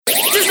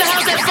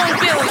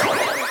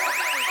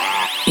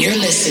You're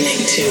listening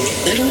to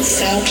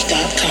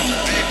LittleSouth.com,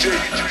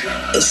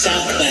 the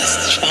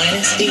Southwest's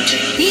finest DJ.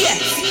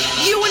 Yes,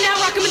 you are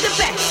now rocking with the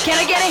best. Can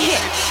I get a hit?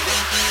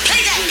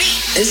 Play that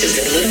beat. This is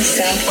the Little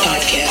South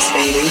Podcast,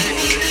 baby.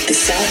 The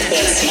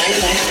Southwest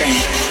Nightlife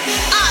brand.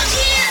 Oh,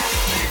 yeah.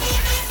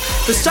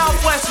 The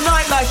Southwest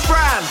Nightlife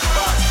brand.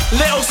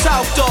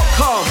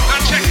 LittleSouth.com. Now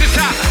check this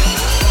out.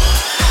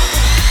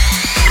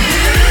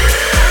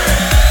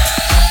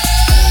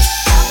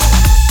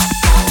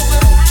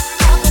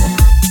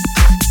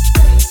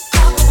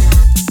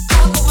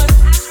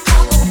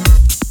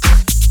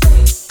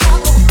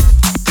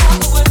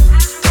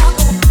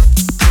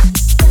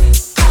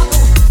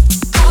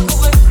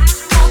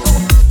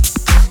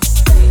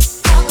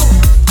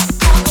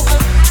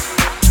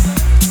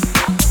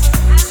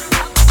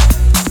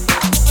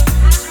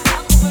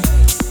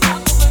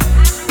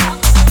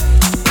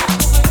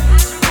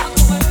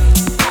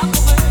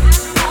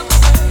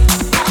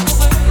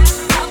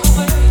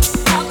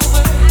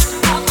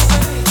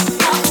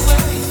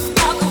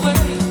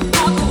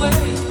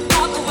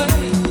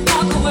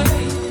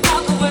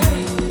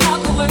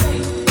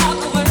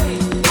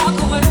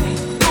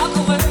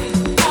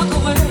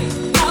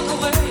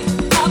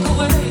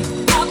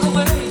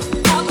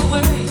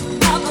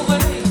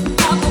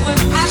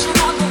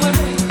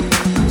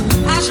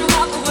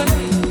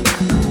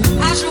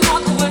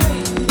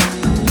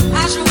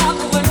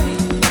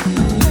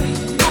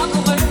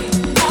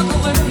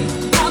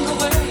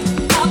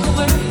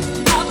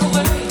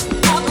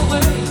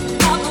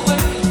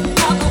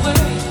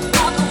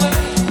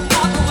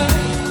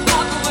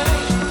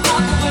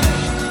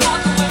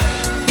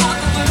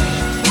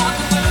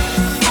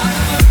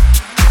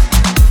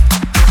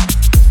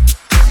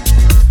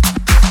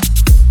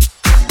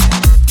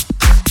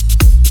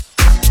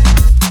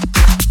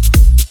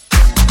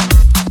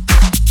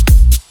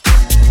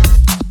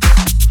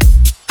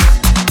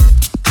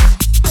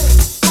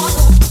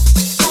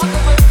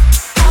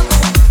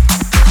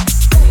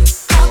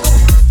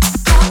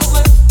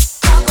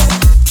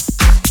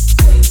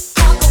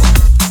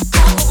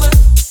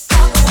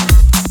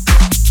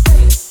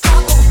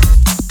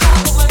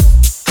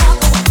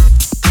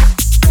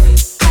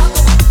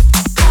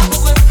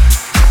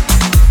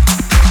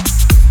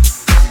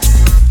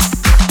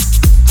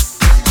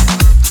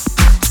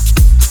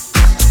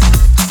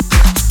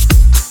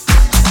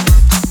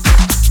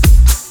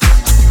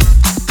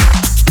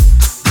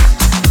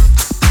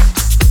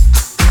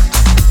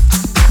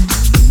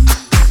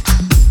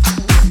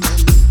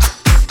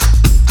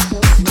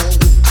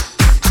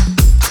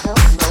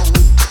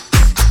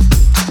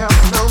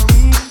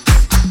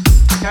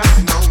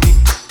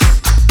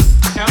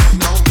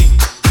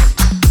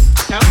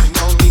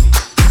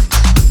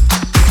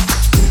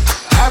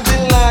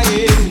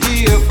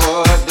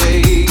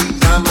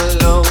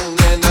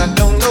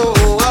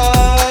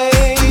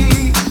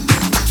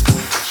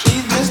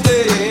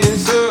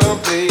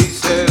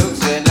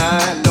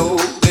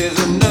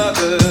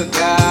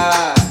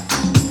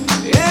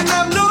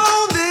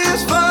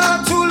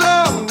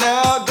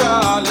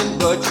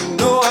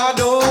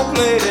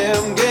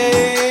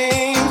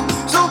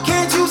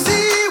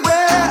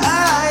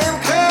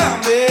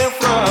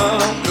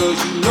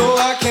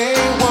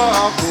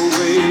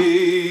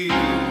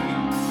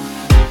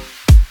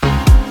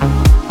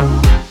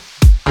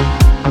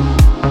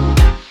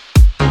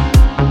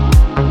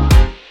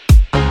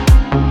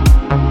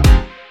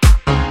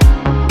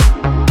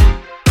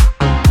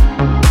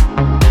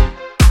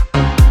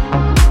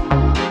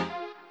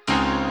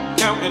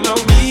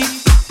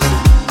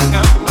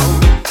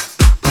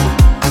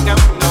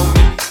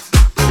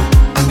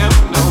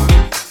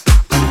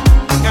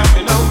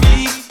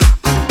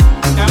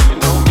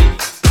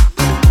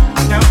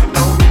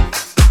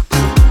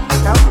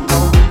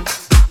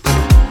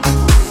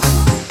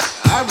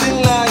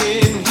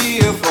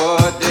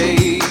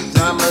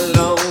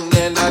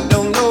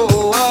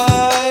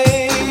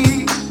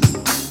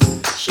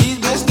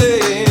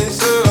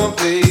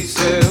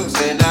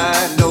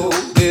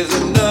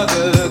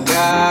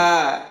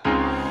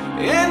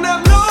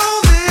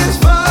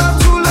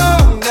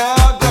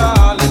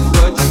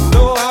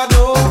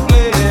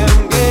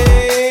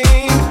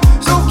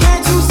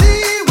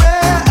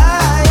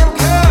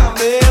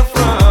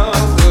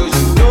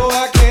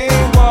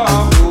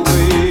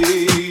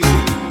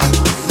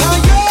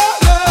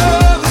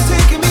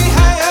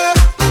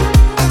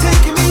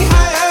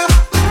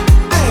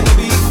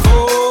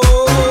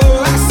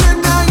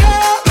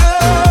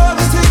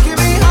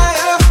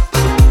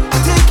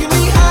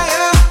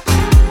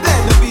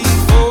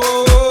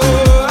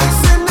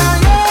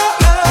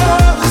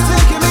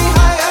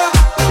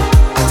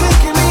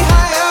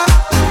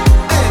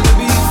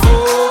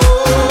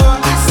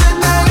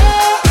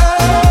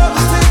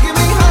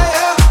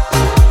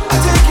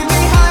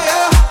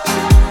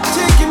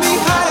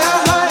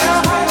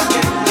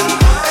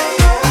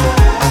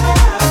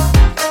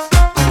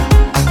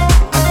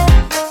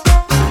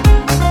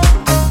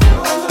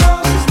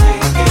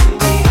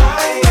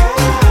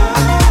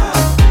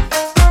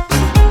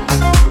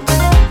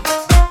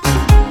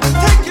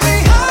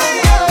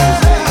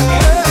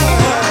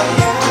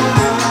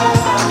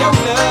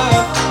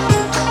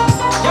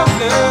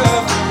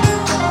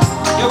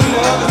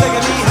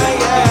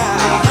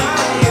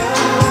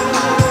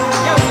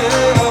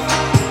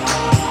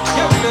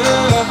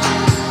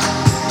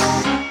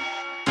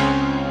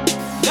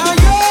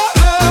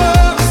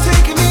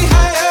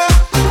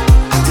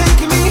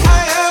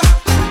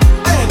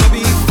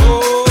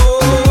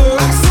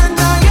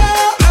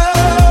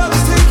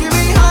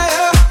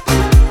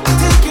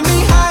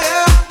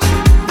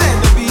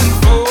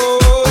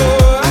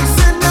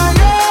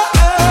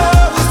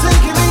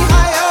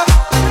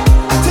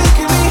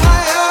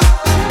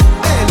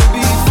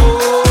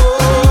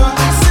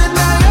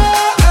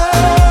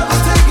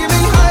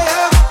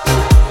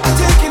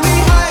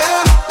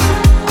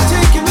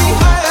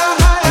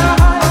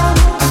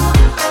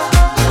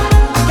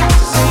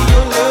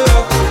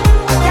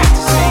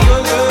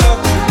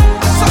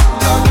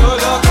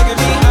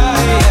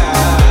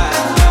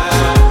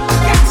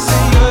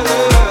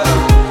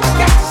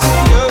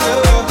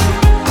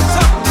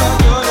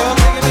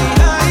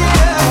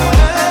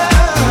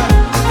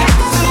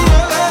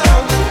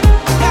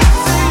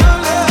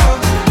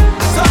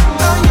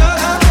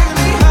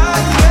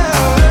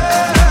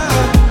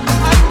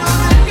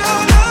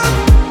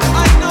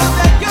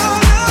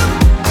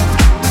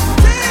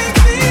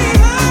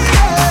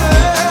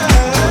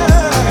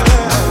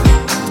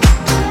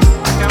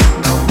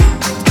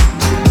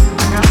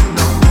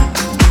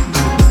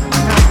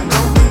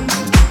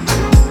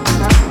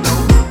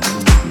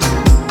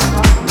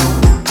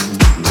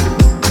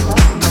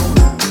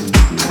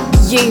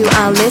 You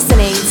are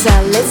listening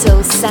to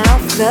Little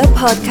South the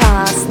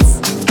Podcasts.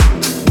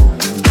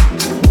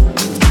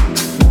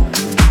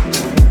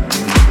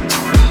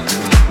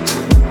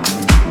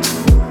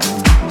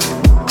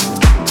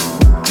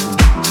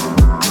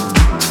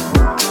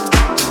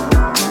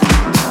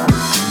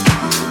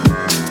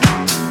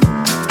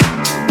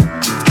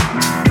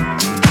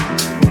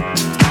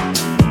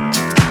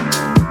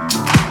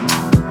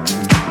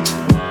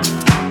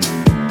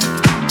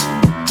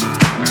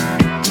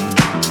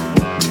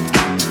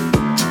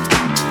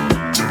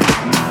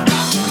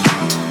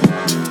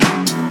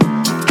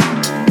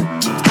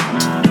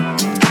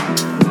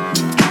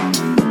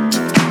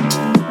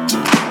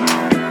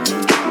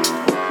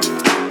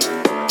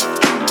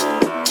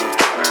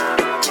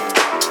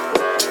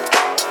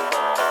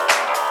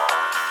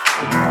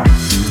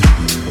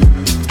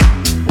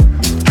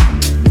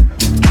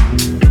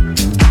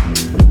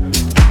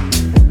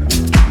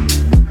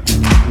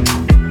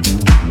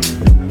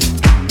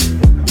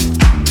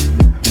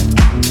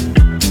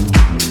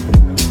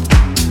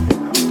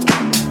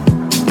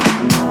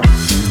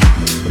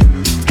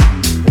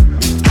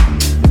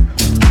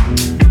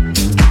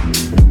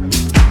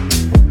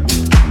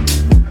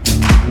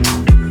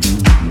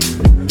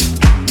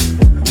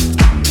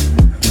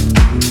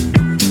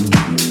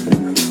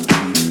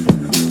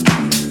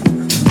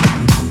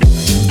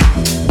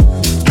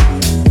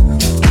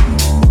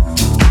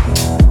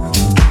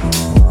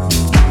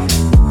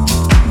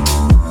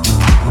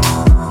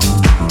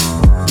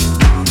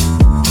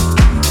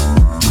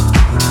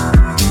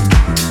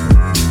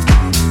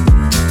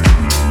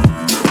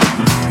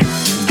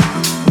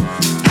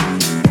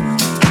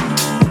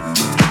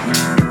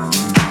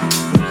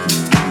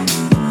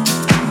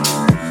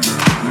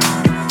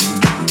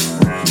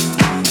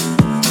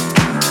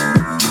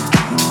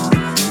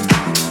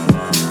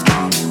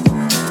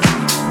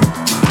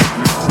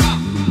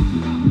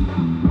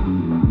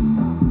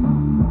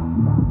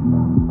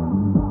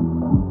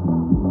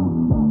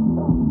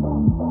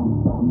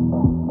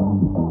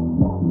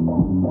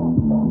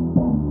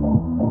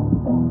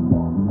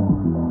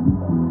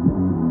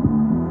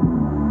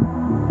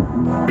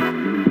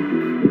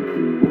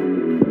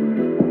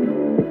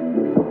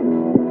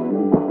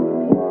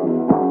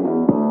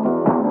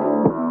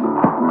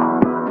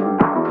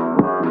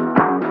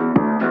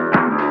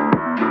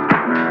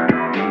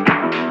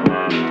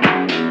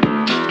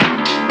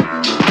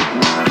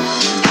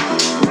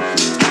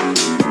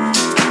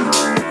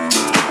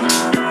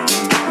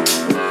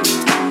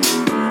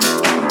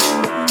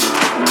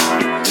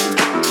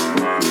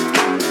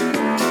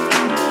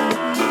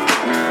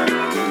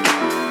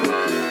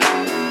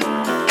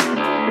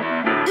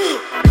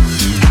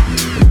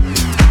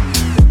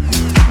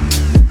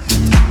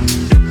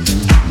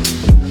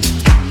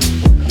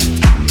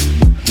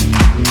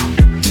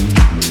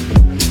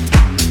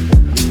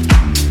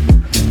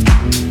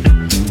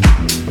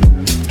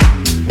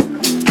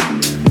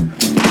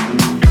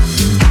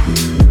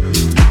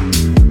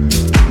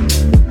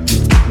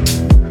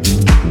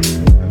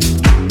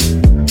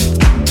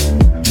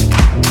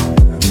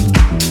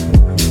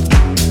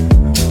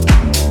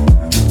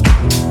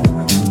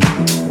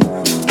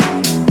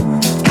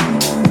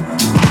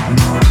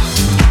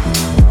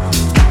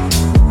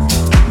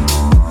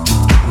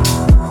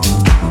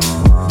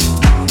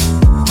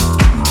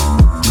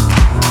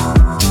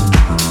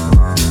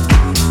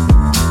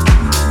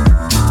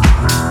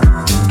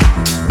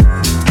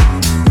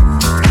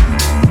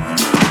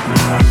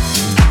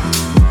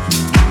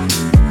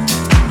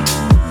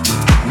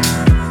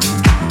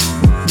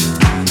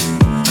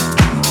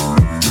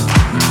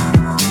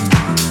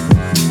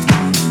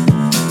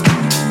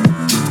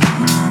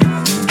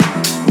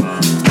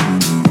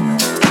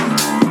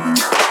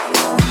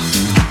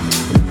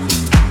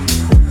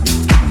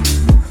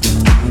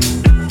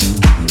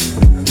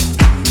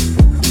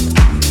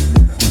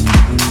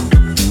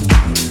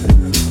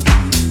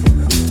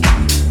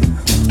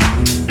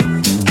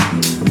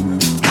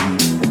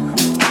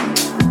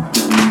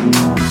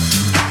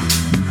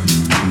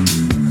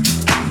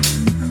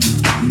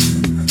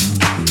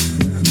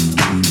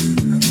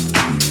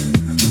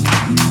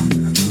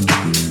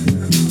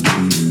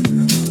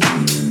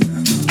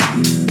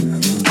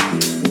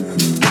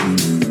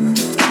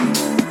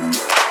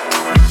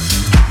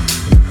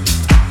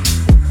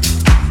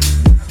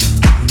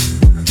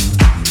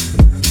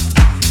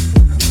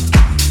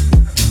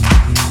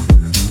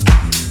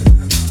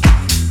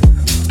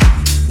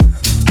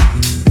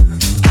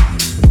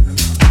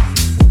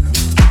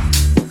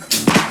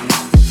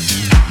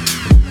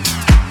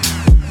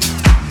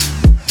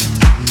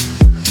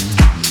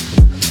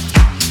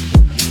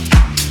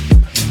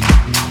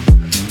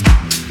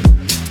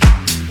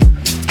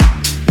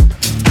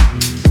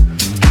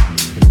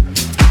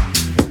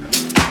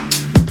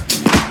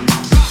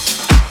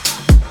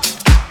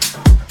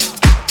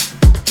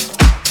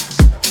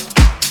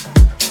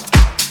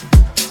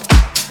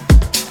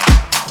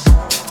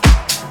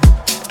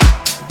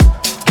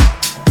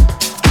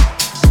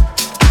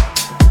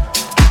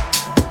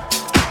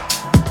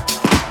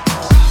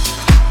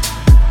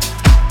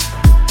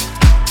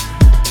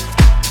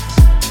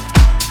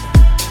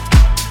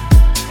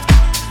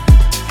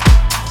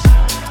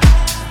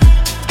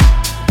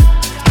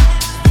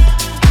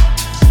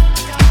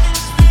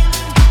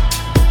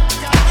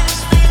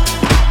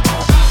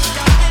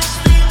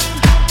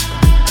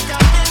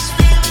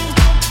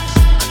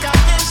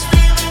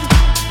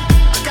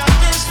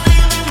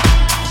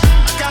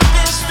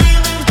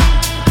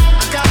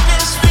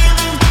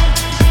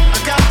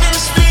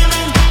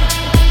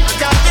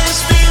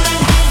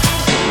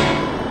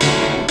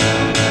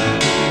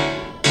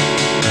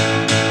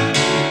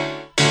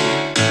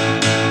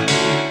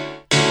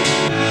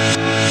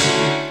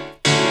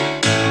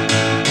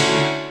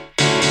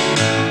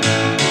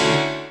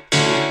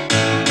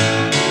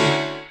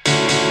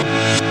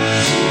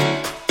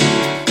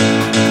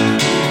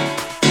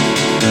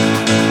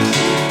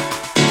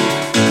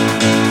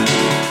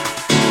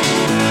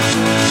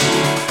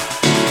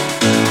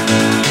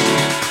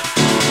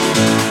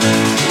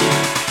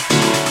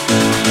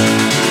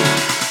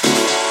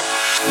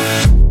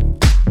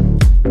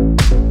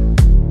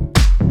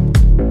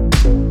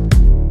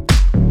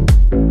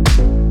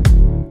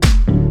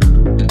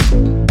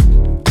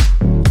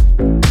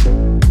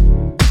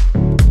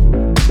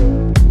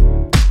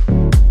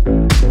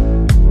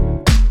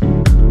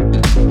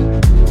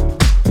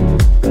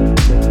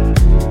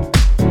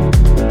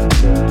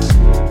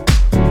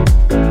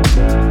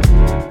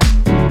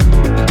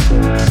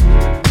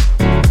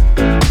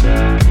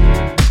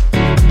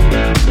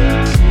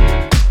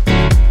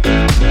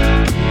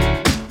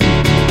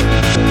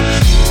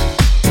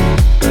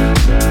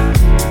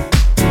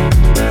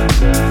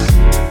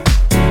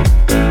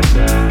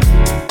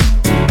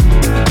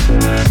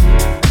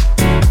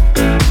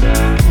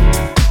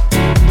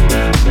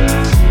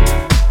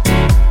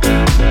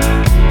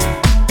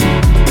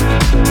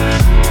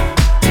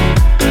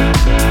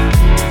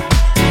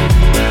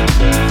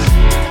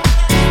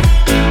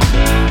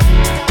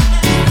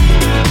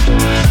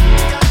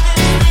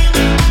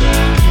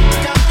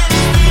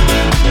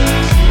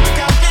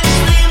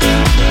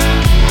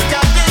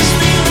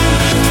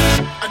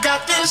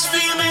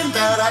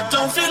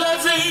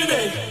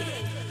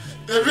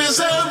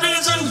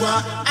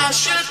 why I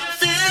should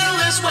feel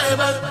this way,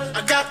 but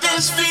I got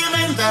this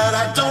feeling that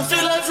I don't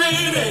feel every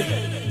day.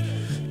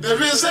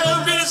 There is a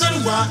reason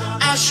why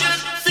I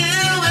should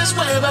feel this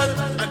way, but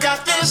I got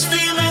this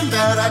feeling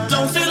that I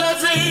don't feel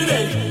every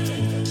day.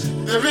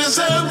 There is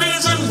a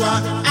reason why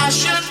I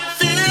should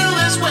feel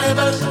this way,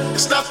 but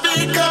it's not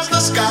because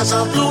the skies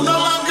are blue, no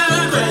longer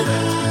gray.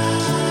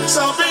 It's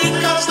all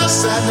because the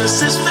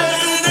sadness is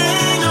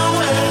fading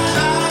away.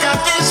 I got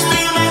this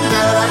feeling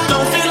that I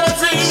don't feel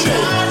every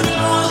day.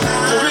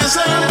 There is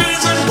a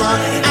reason why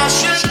I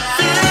should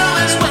feel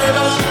this way,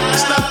 but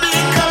it's not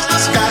because the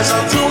skies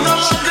are blue, no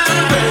longer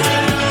gray.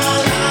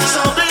 It's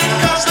all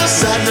because the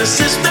sadness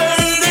is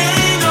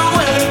fading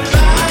away.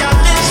 I got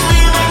this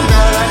feeling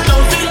that I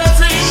don't feel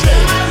every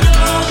day.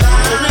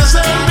 There is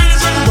a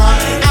reason why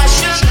I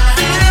should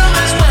feel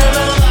this way,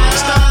 but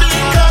it's not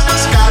because the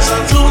skies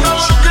are blue, no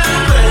longer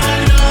gray.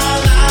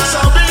 It's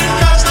all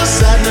because the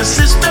sadness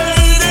is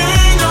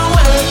fading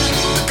away.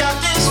 I got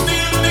this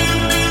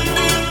feeling.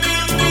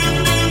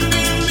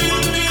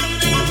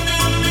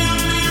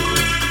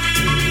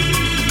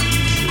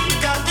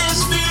 Got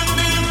this feeling.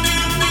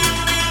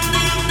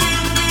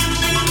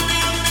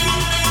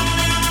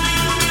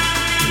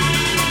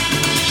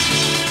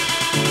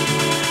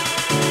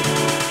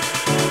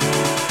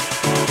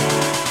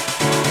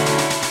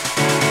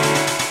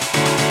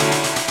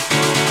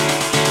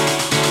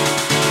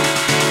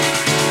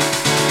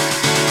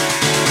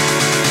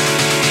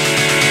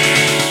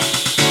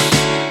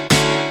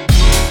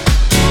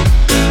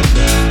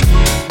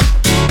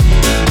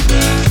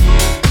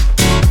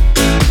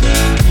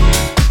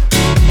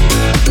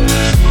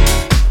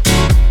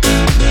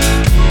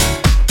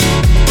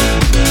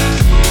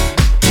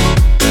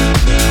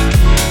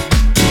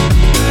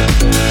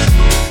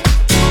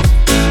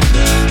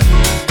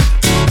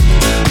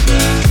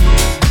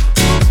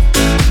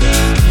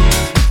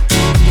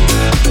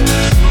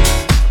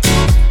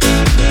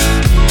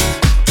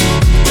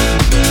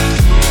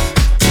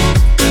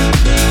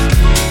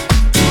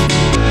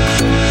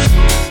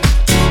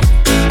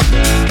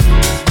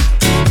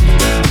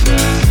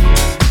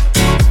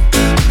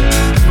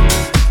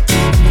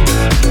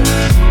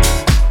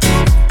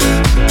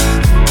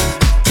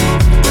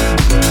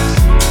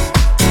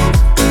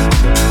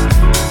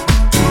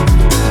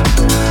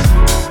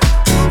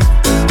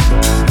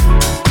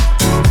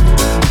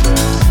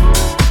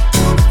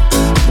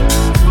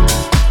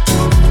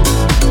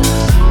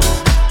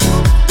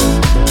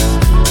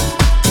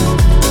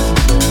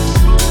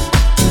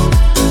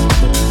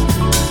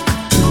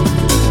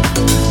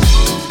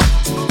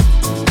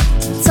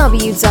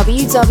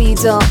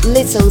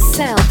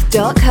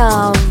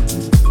 www.littlesouth.com.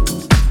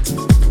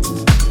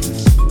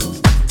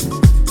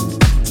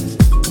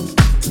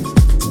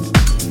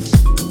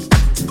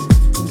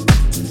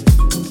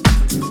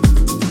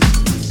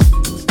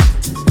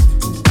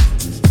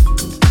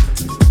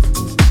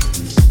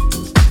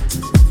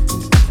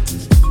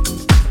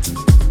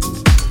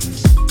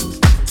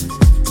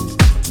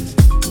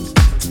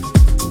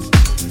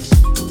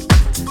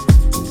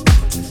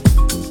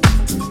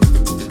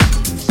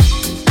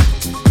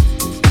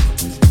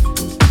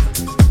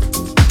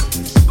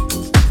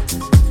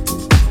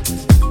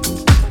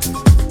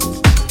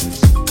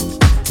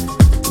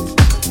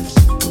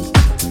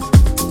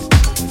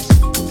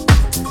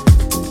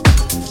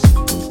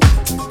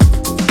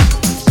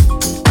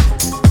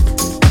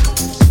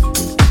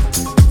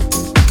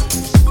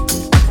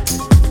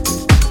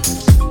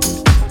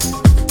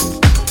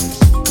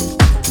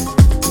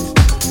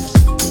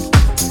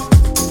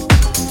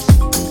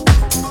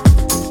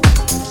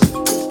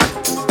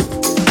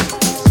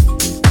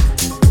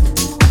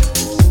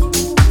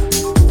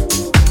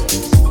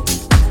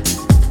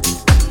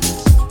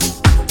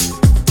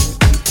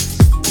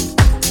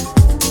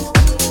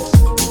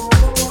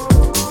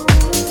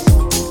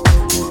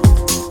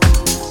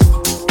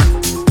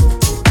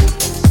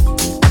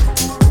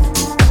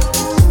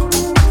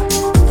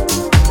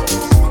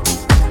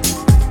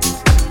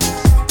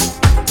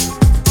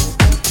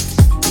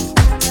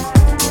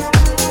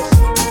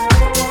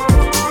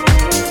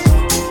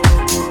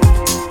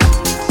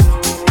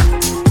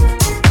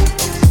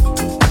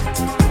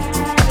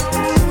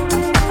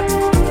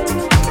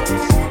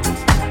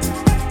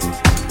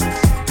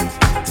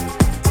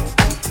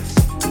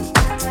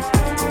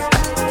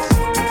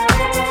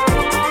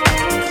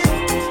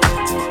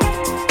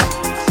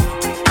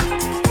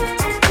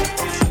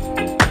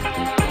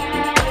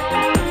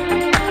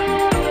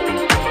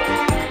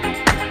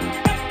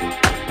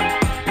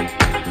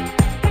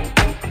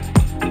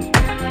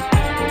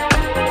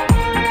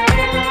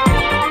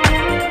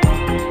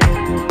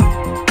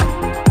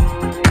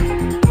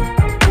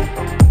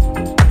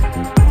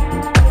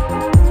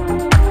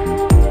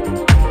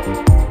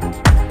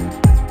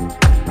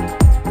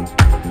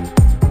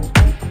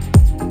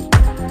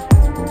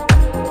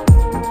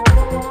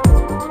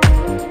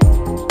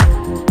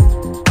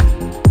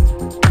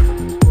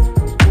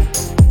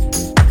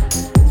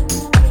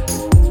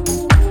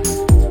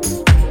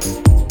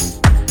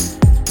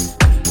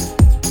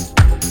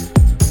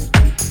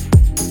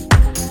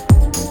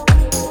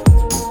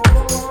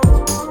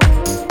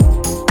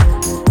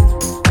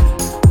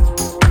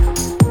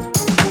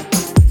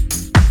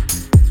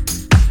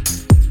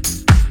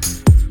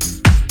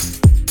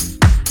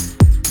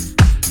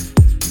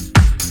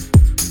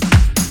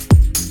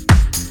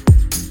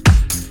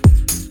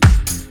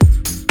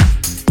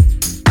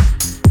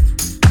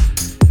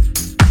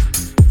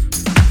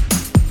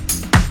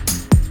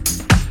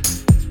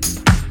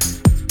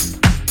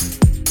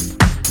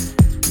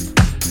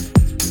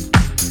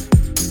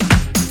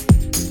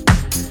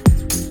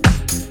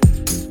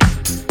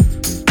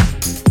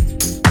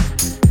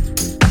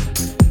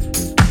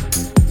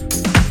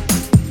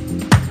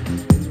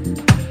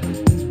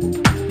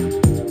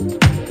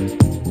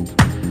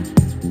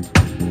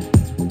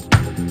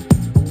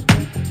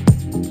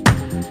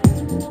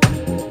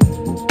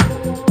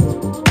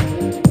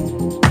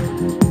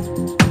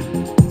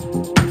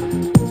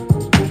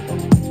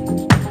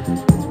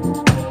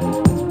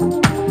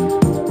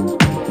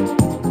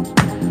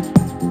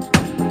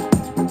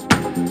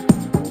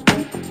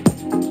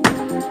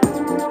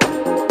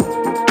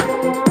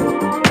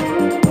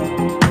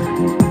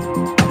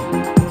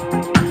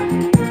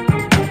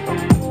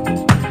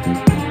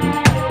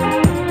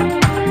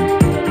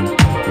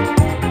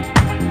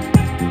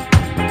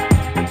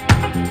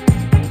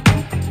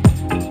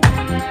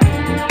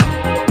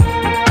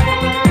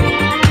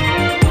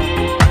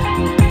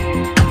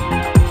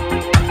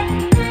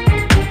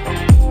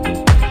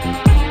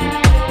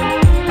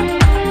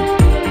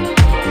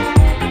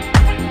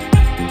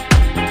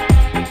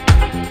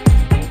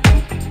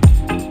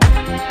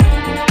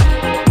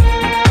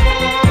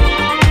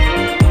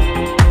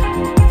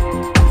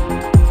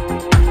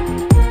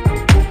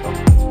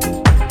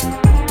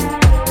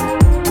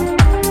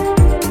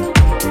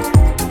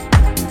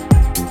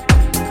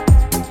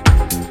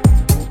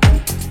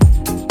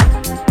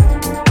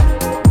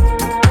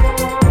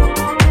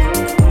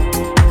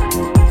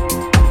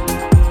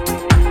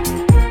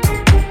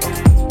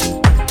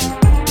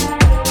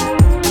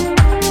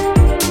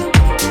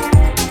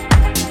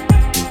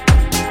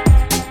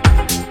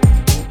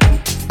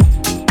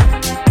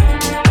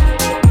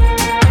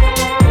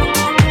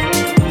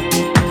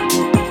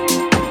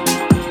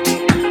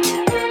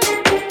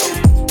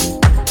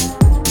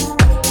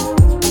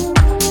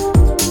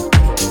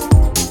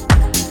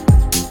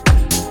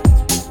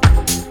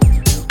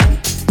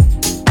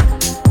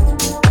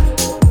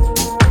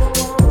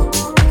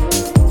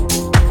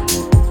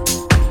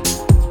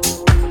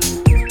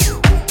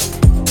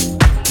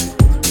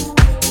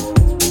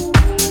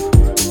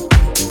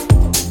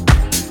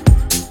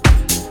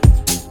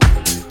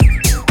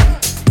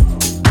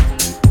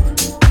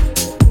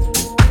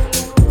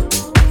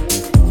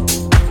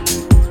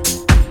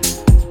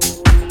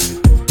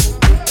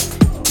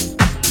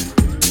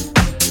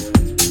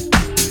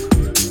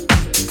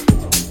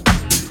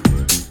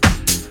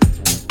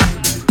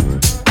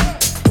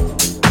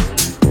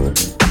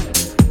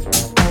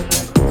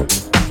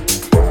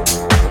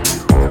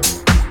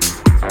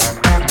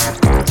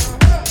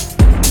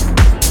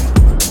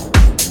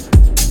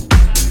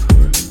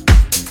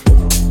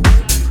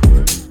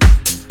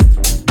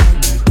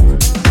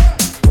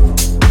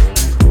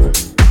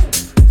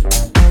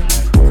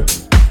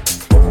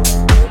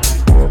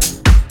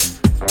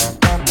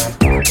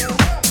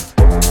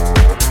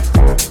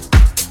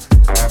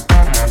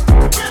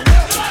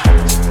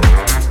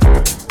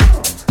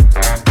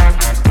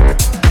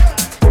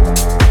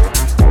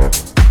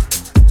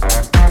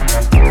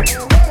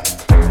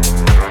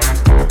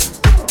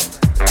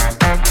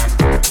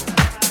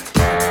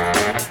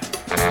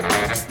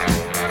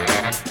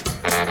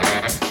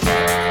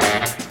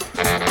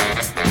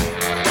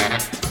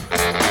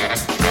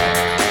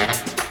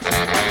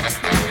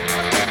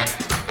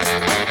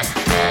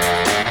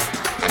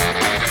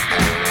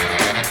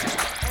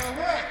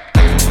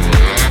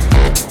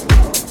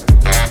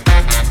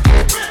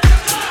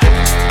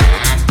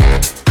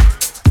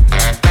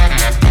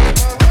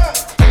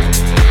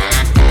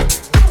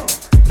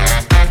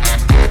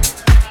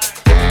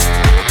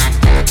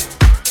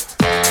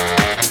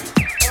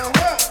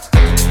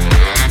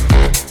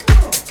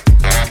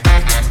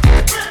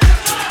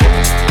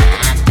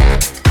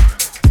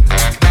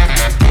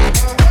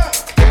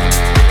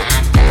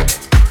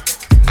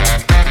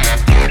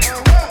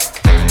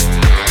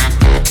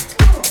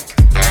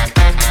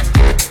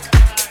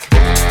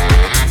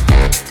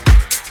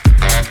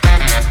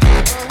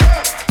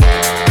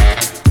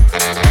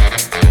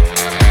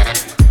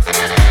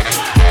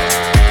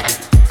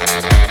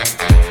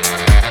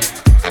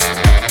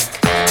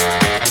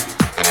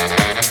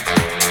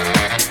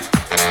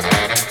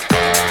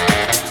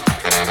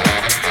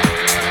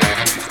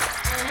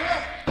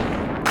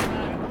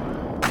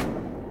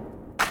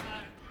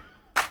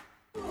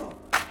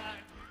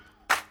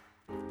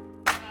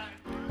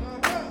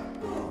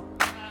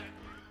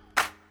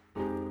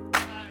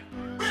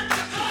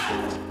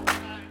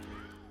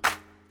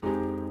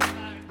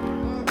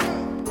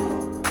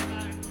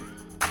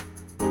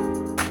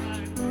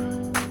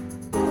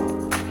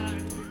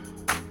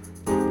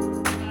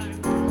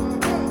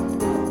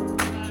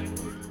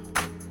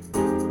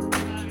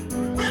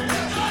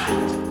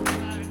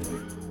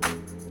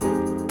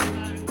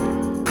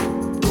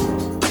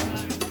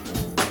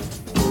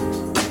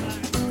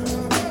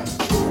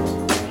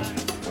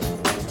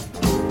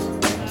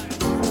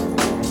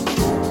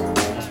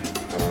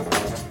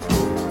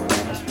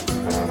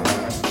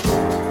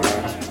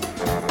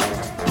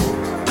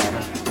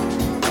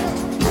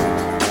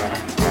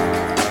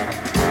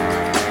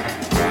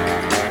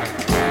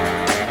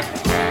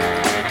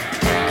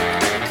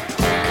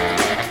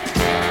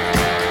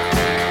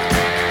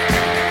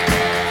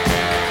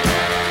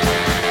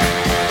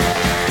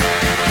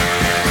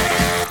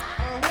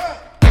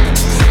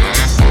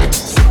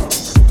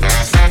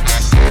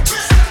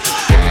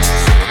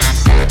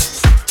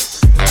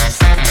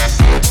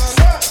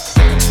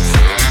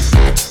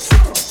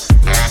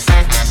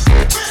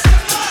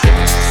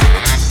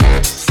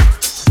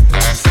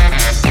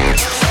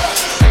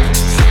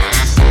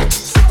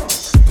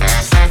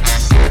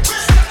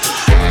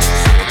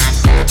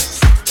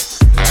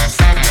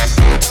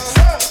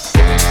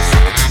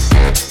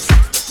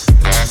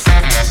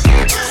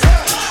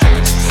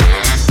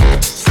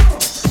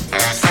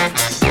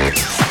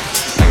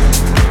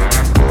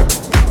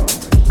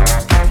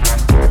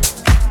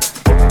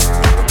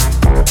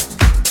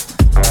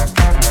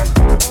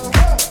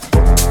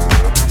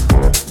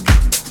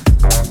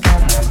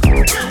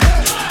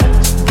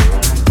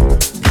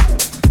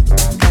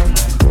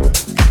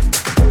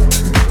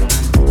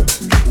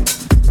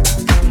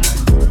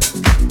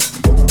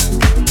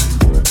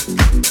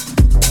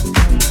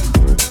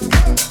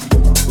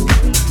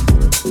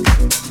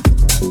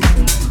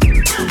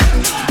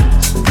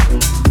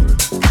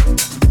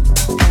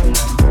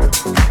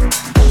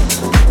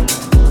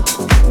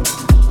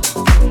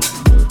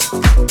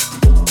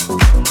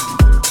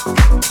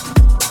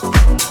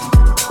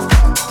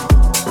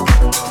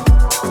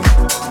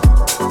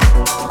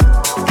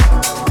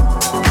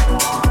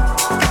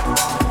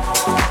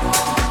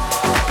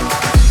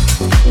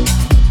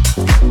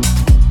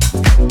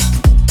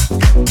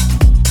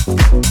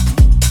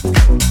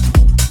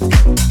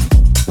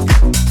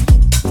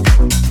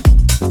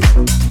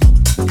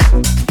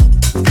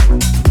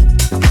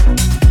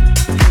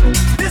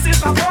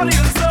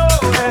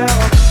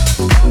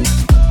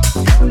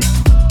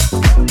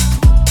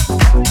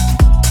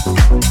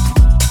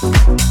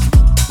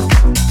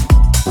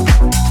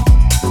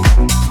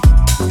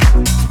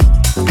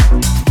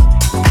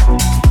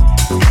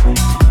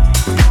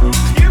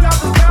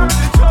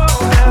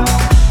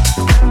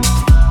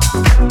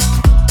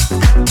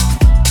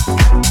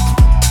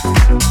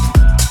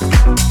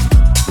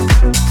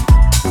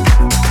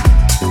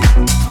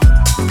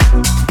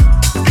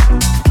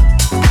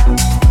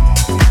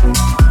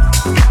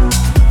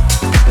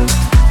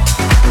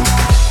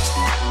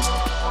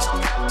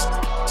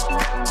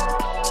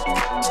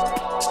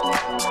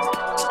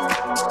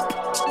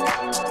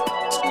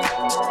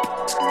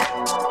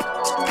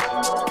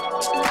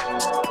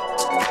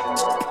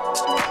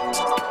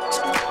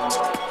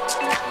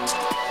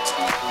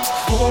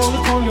 Fall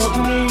upon your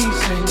knees,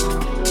 sing.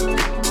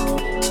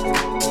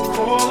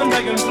 Fall and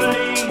beg and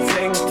please,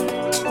 sing.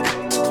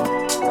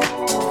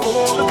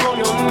 Fall upon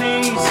your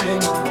knees,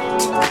 sing.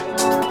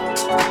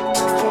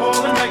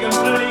 Fall and beg and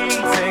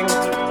please, sing.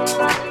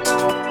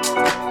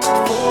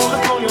 Fall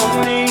upon your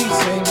knees,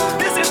 sing.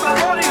 This is my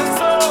body and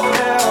soul,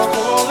 yeah.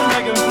 Fall and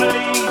beg and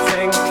please,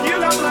 sing. You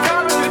have the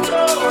power to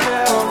control,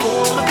 yeah.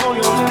 Fall upon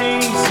your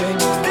knees, sing.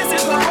 This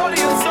is my body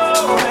and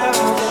soul, yeah.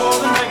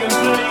 Fall and beg and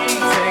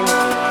please, sing.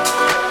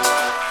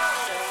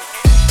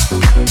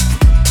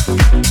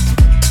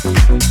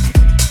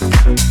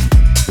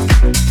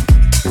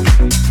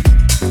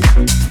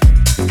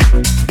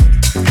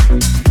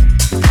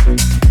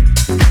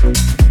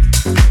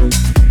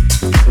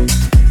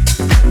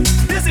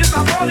 This is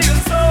my body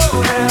and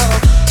soul,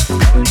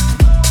 yeah.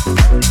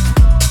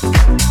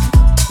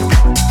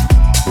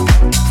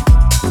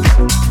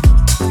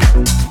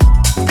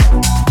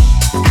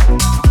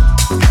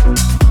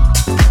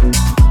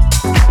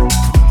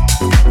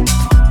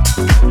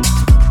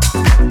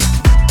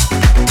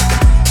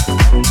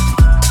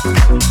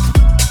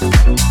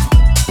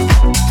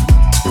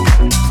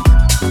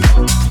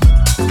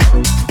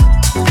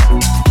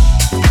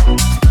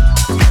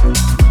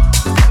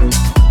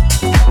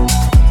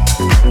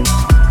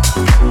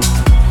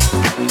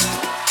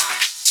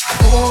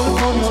 Fall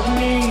upon your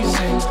knees,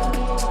 sing.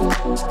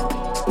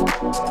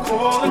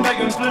 Fall and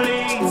beg and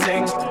please,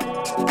 sing.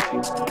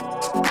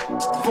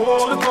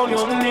 Fall upon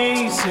your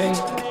knees, sing.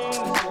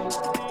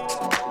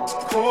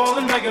 Fall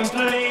and beg and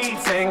please,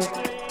 sing.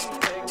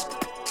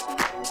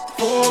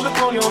 Fall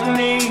upon your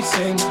knees,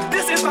 sing.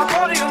 This is my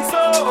body and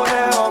soul,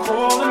 yeah.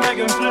 Fall and beg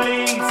and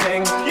please,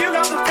 sing. You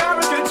got the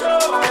power to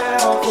control, yeah.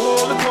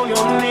 Fall upon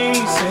your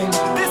knees, sing.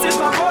 This is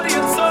my body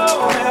and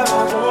soul, yeah.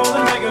 Fall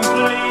and beg and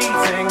please,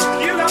 sing.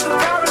 You got the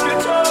power to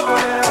control,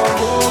 yeah.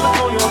 Fall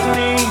upon your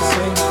knees,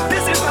 sing.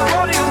 This is my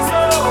body and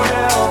soul,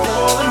 yeah.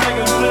 Fall and beg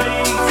and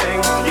please, sing.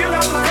 You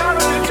got the power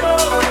to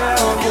control, yeah.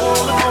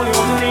 Fall upon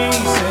your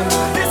knees, sing.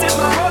 This is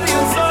my body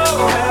and soul,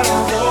 yeah.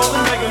 Fall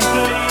and beg and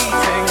please,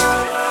 sing.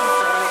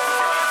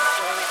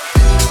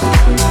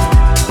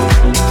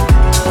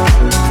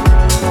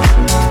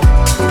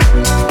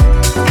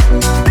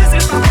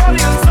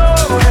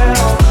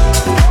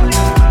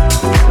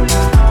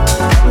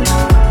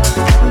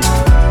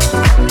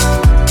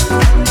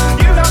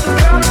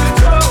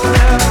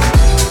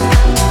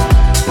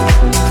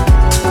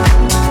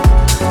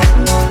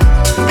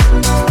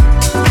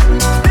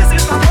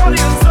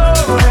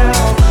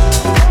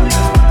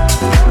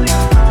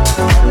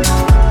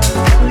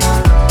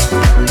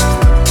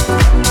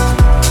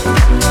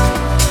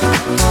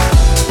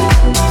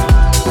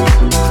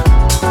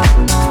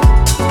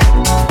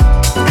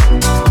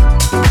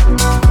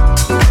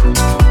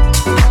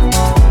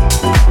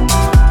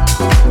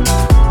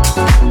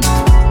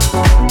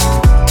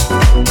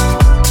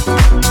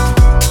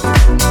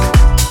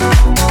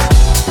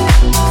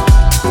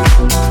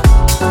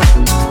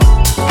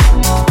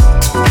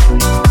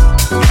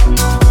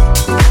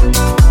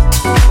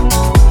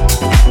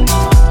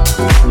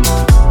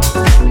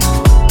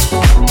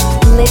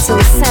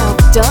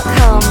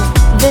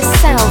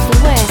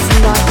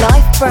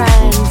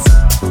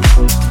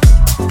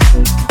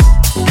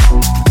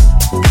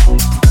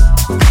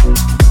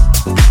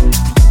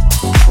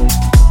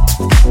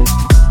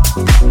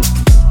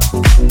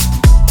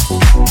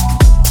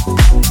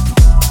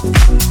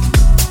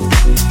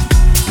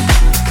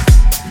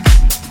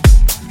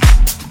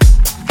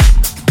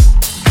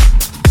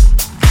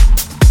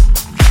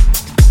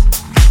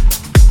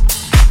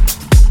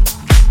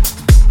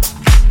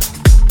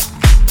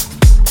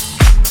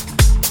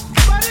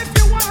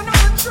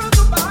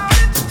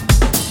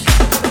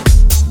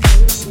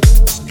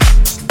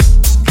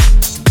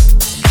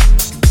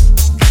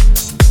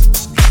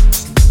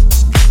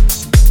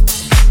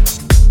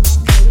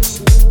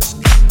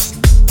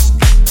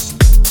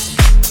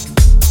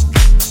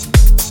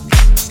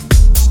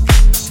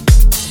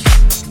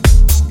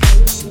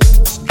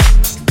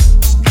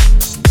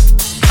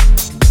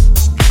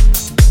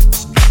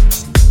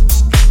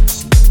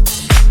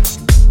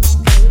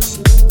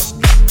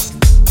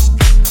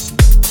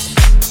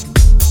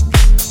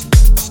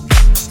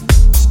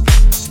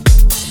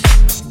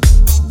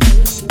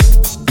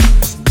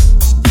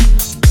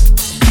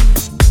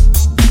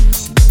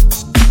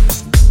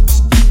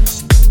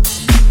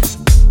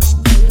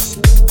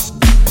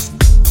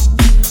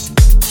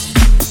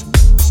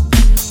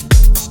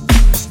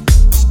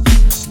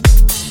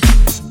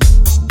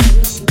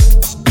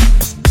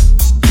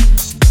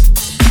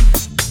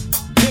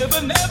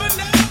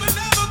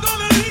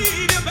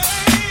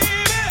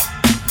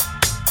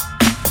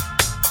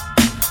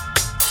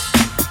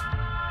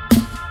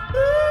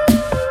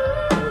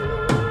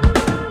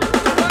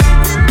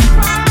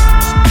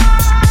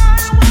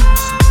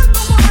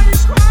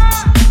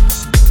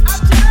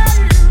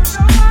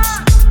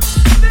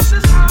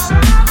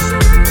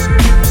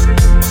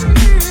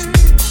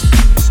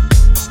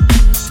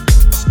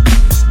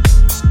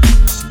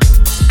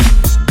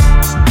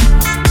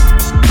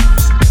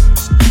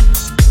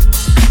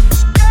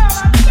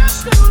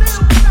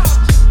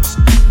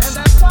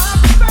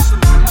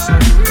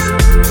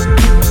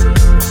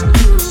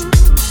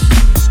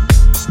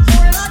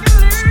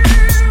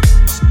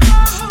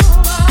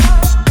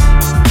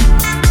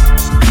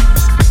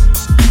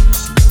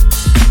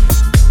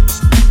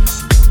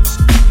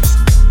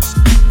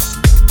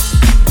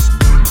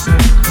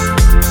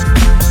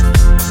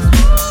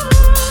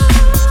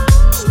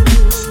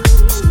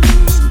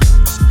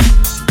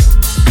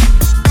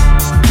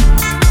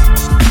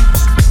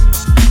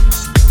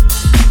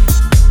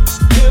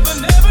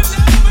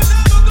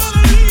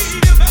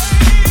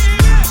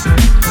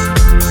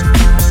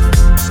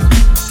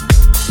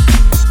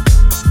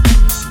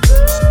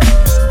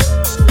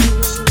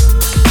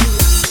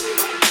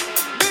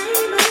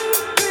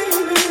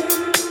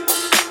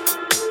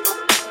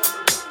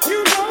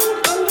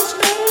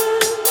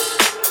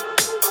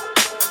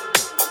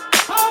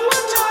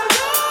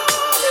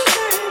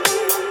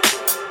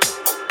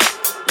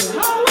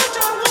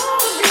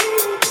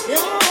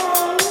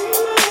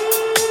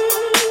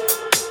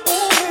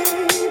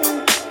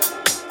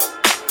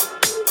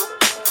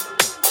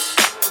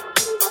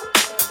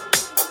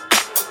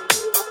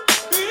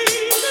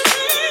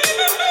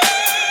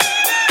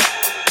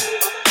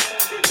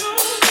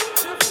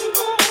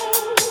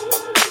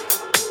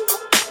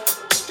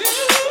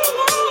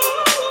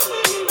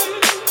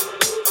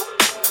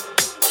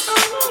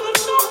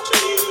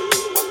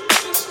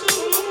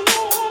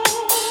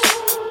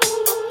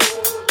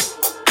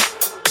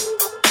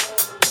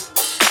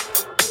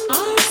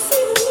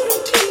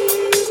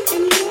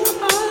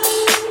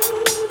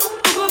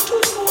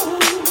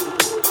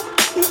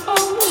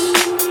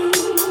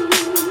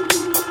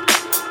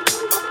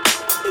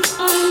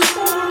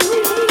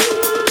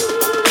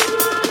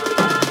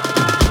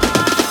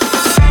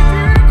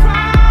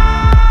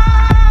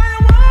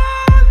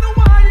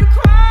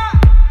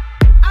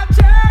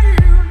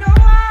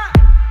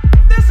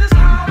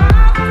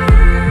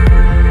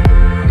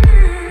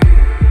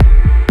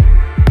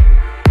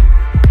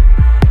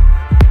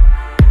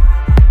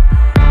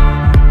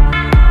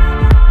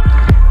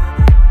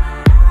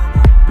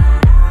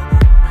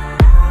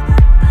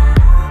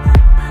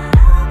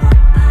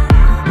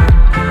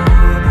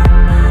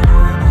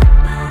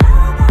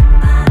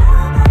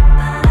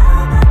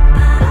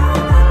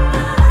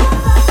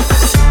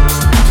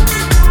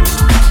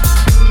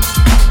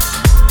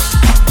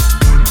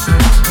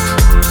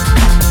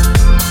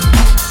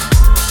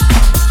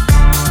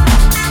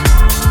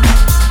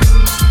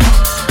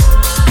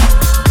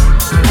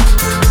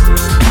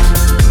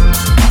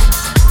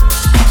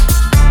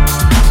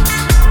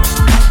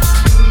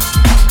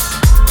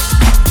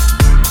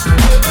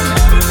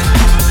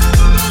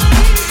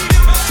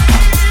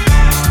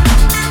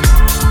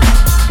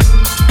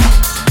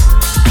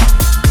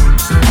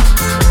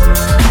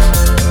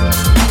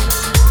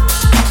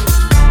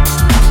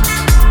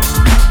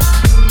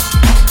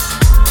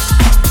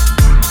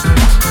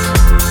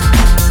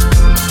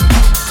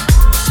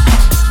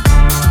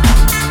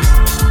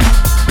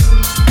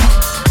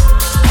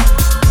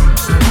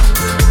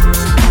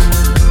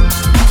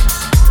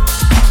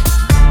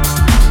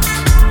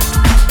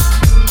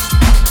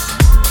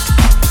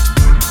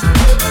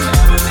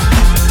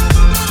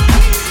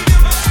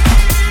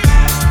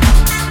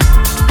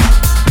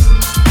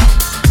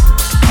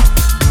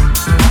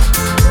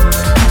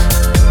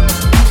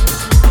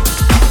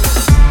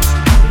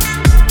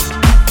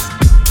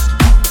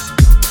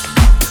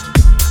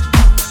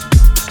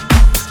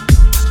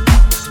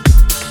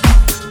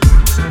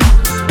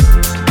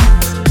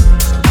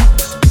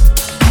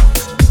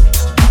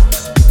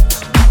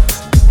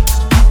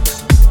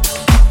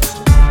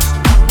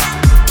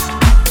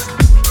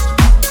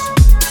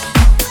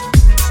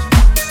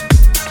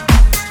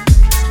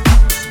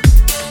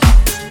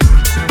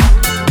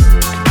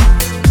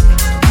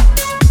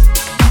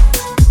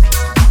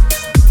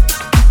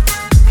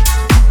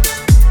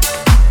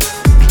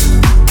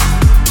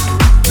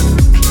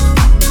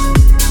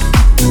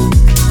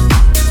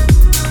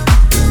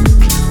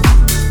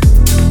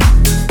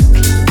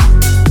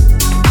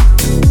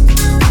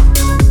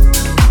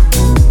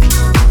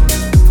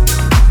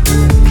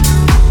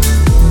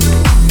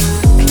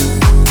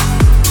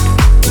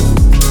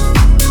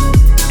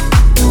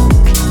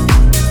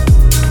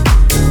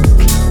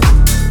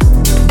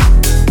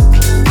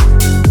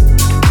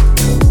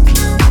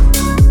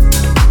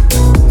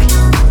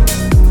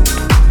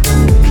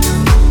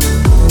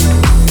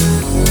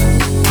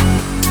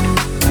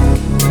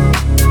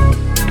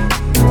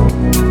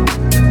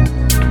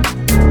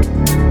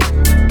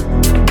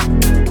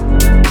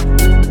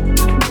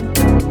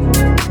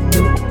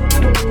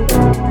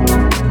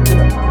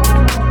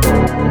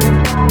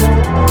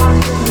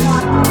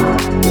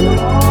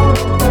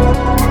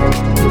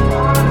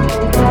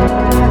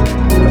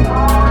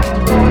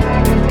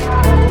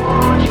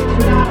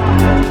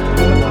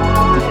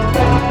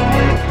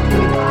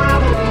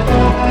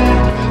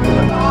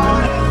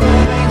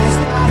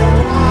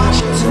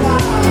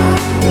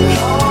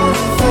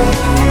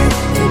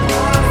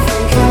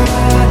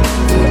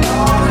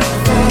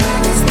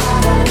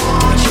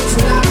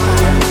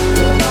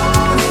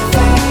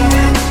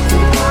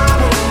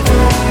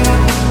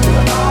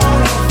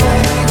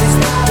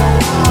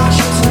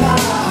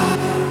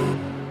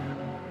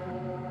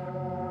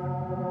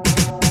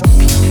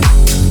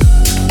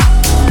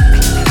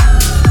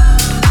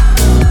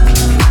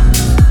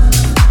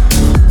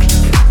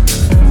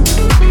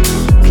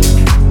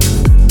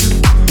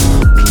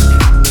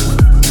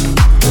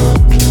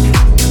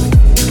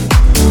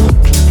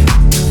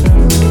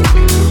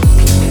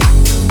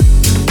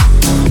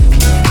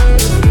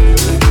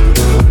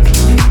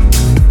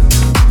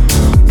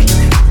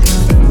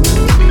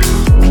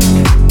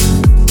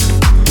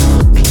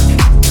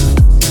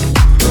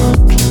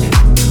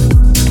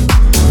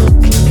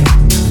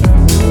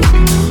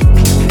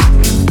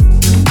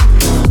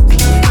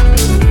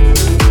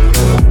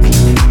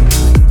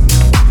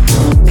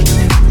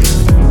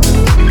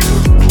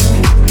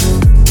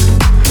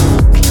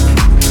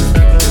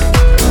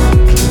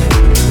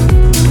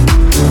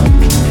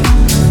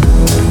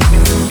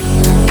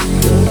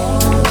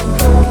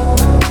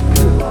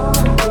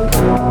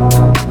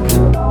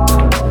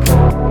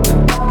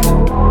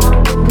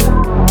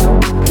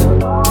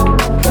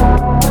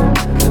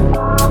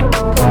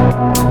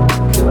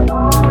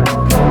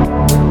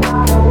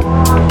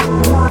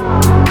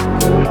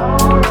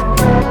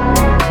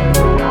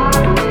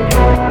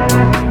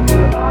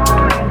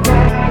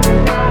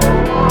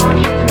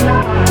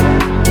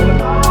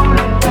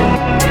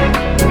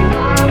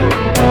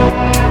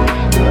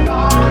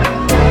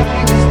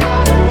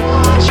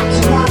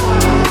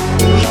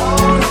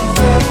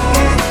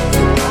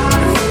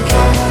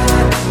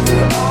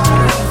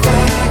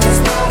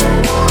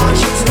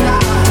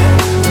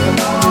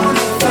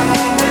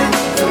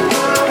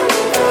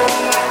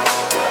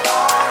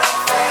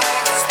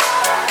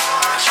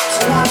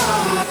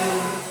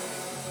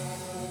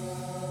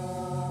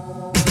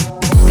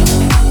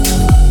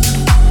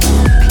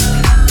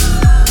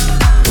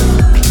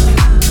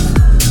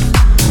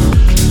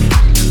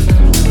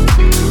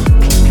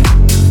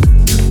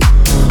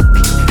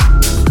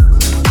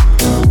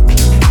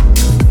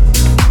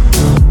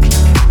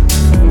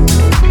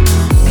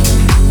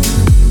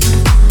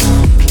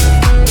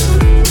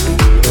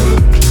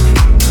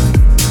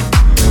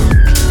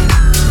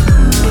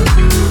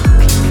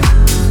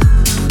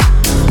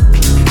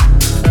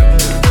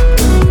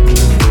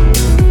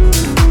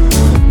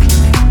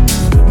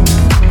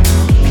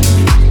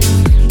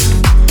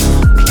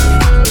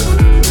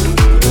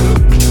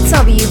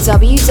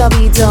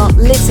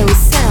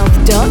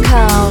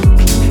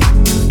 www.littlesouth.com.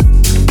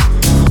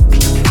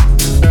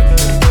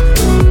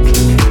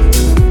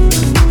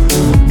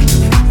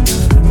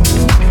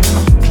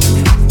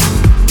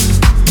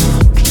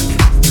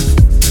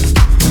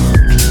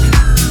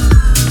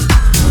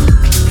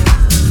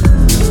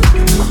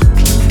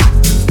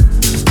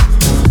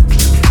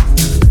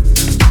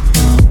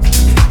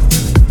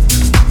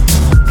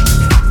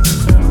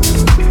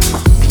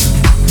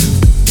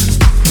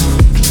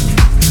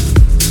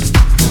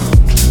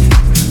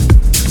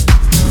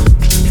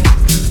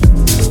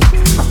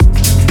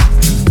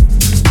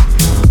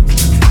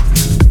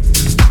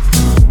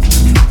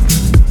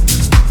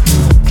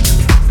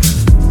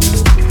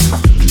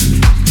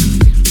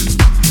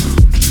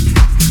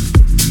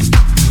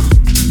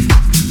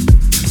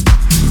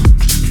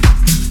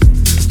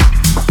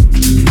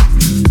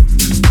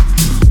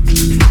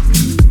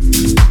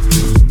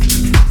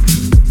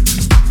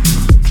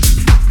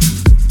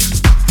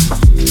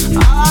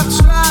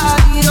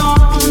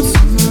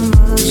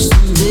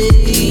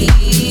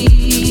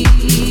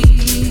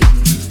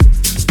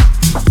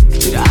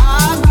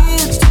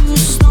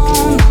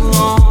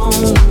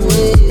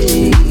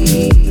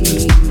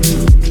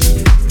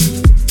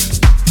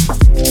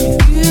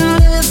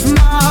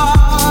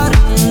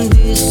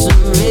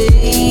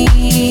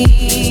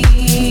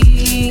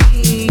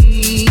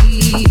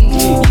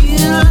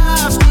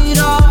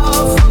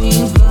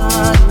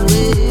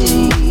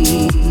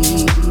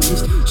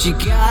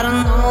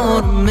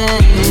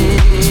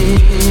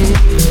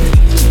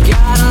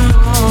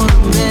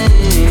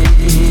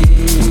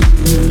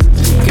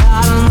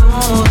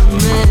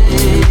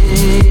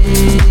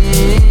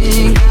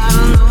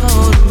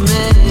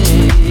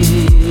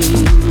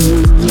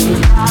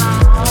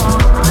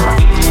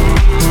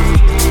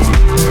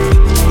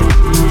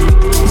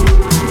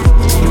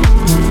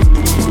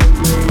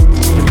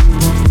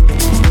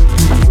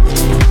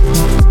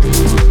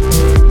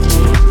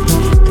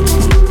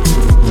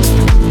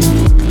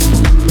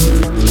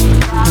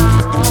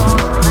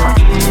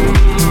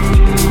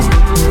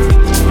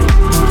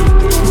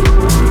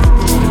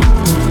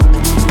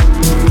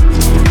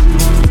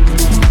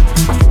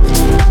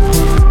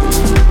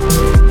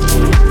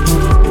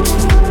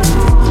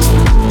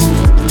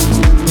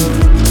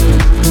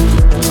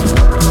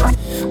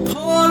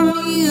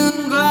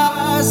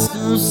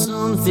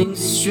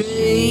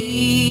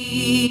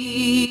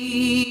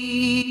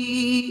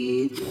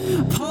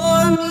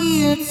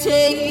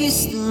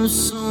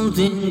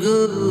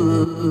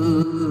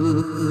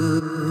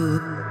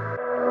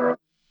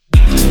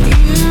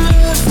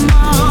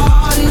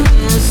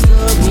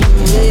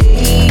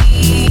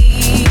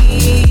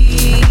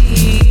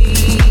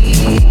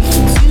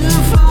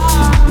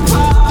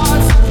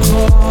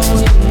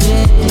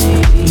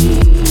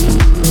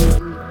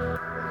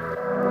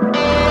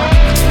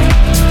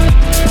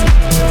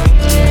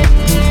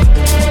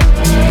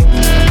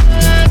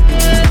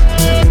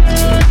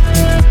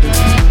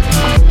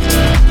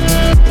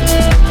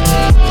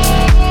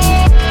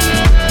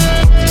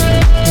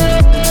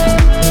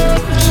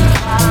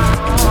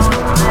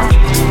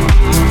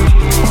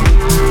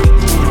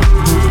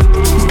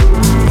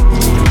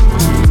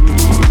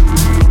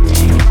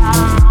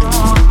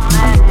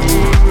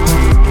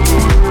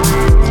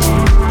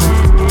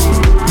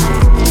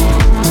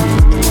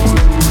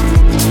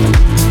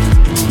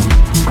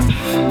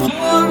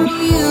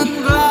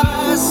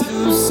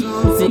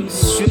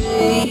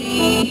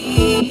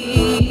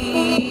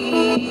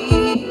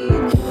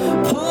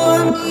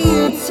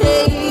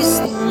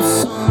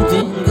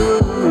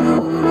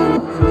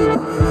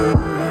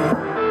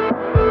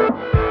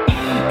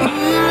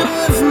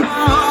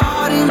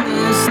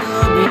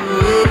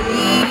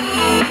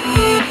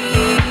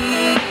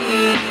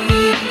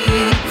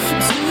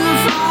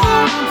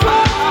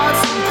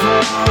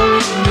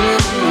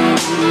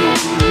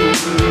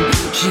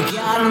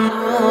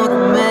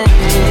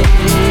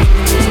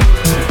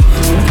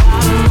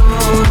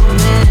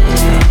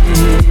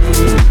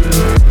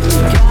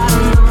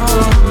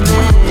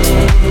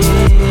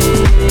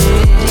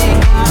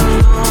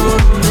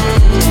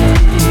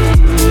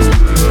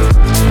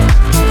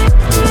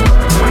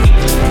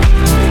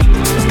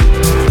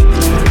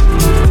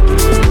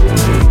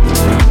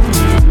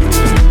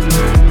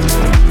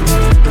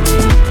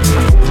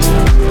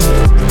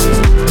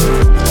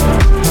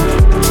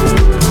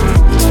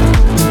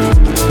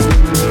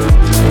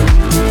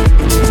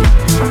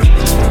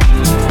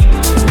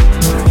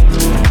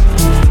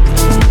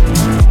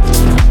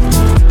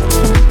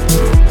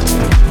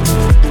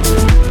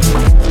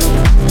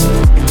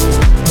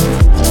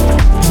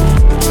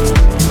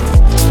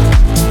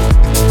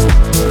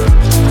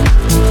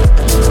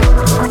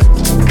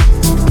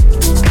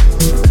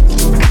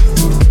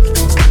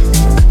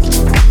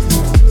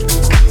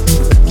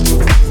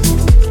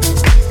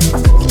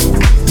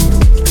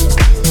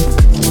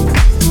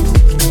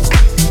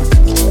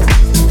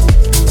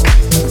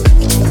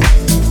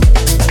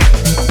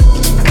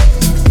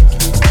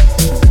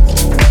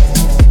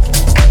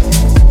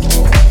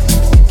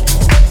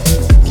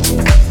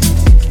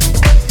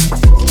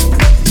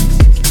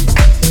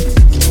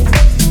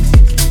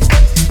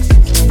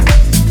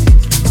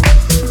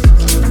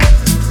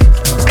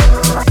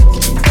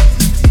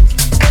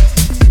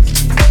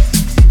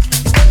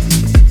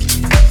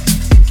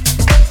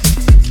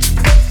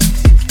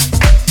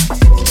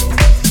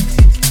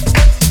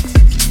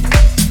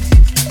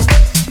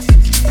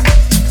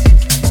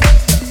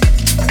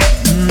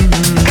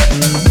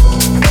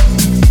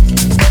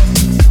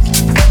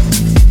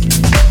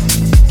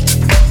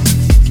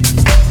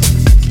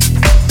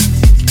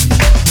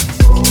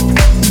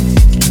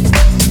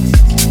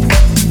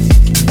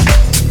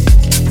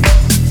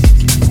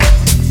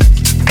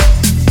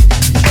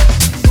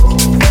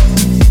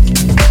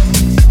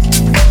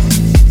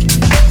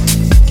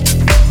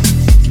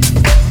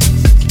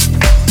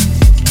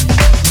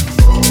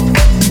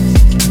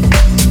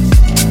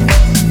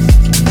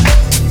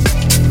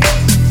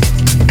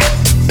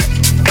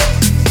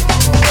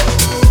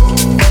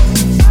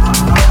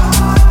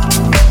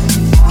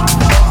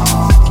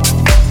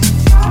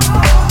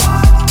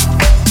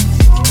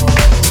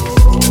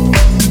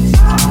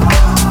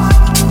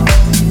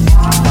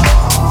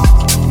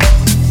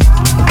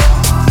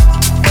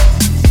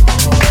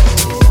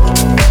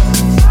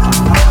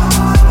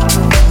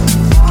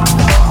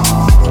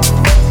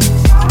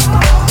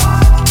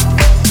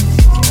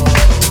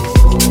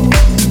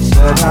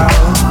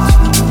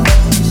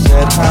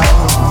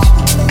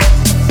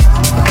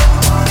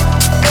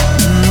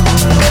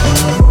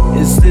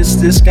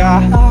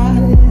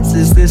 disguise?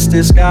 Is this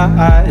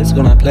disguise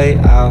gonna play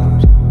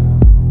out?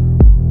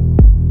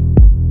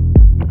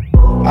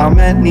 How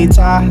many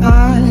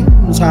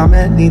times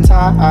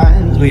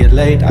we had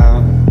laid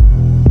out?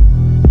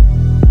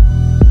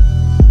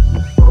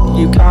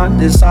 You can't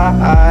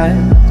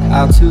decide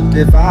how to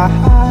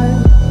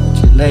divide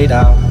what you laid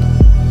out.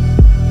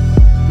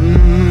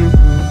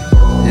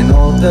 In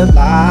all the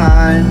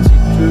lines you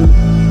drew,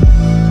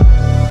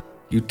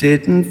 you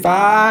didn't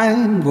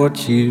find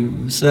what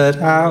you set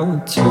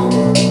out to,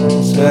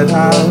 set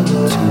out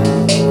to,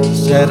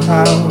 set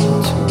out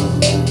to,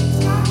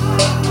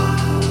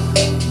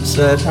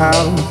 set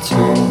out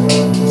to,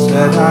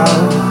 set out to,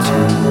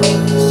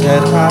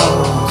 set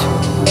out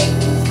to,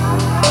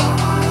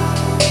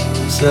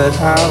 set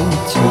out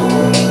to,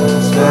 set out to,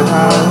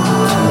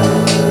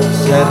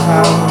 set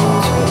out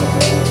to,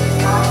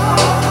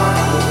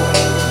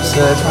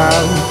 set out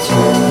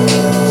to,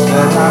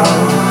 set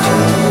out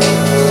to,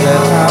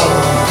 set out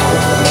to.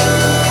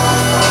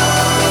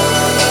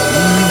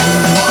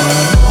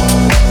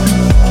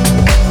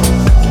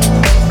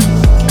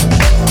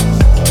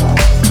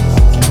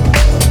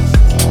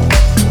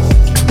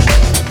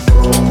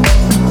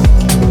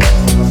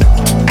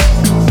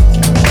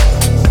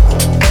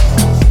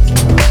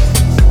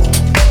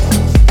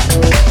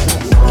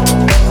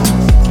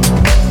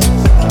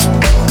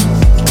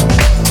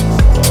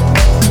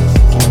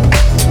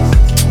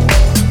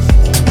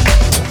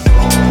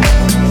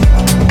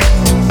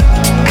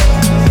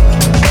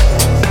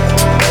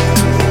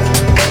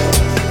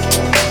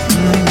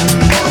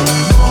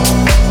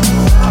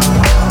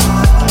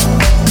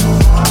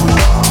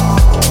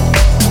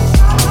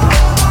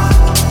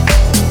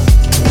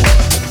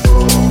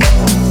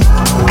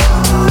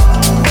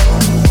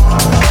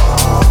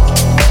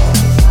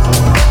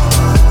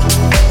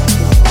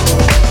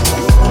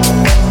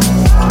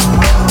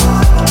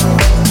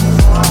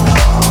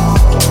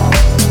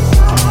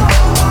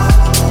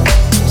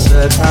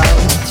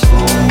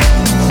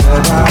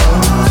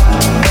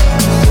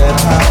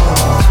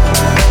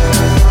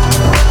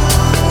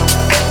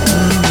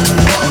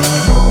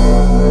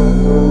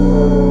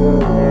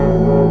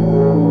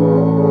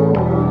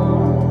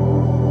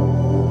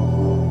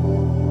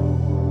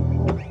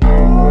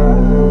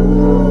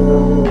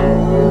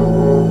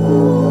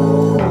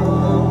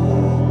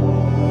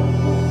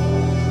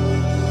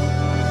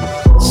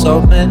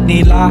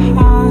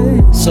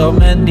 So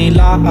many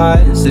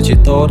lies that you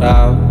thought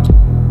out.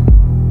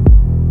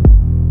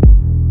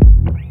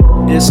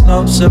 It's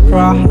no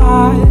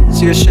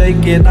surprise your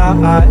shaking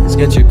eyes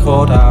get you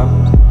caught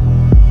out.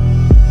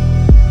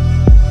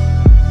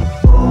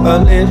 A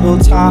little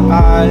time,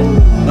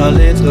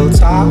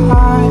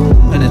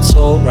 and it's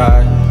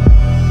alright.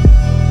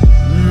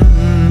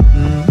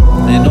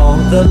 In all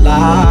the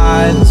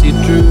lines you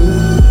drew,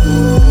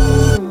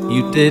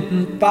 you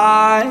didn't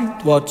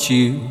find what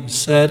you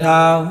set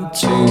out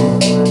to,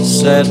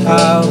 set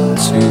out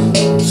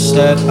to,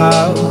 set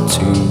out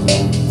to,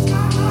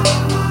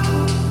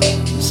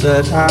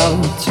 set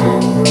out to,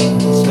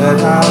 set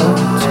out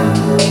to,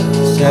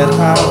 set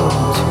out to,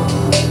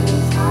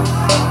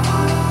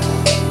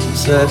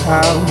 set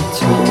out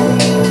to,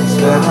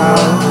 set out to,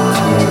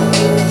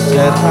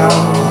 set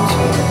out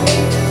to,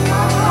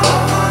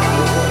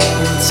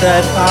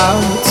 set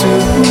out to,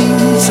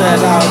 set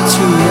out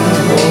to,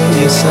 oh,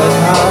 you set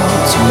out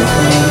to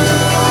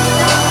be.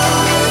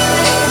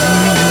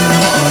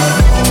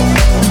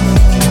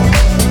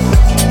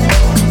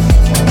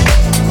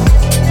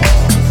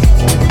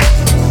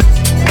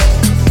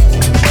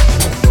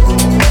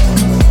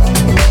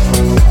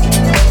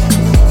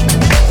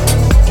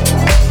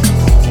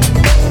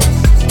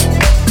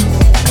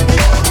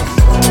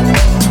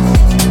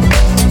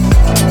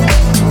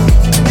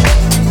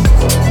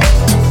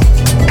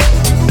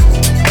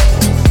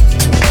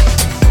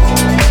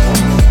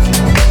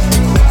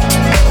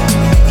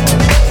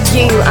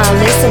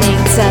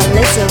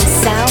 Little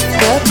South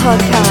the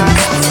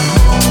podcast.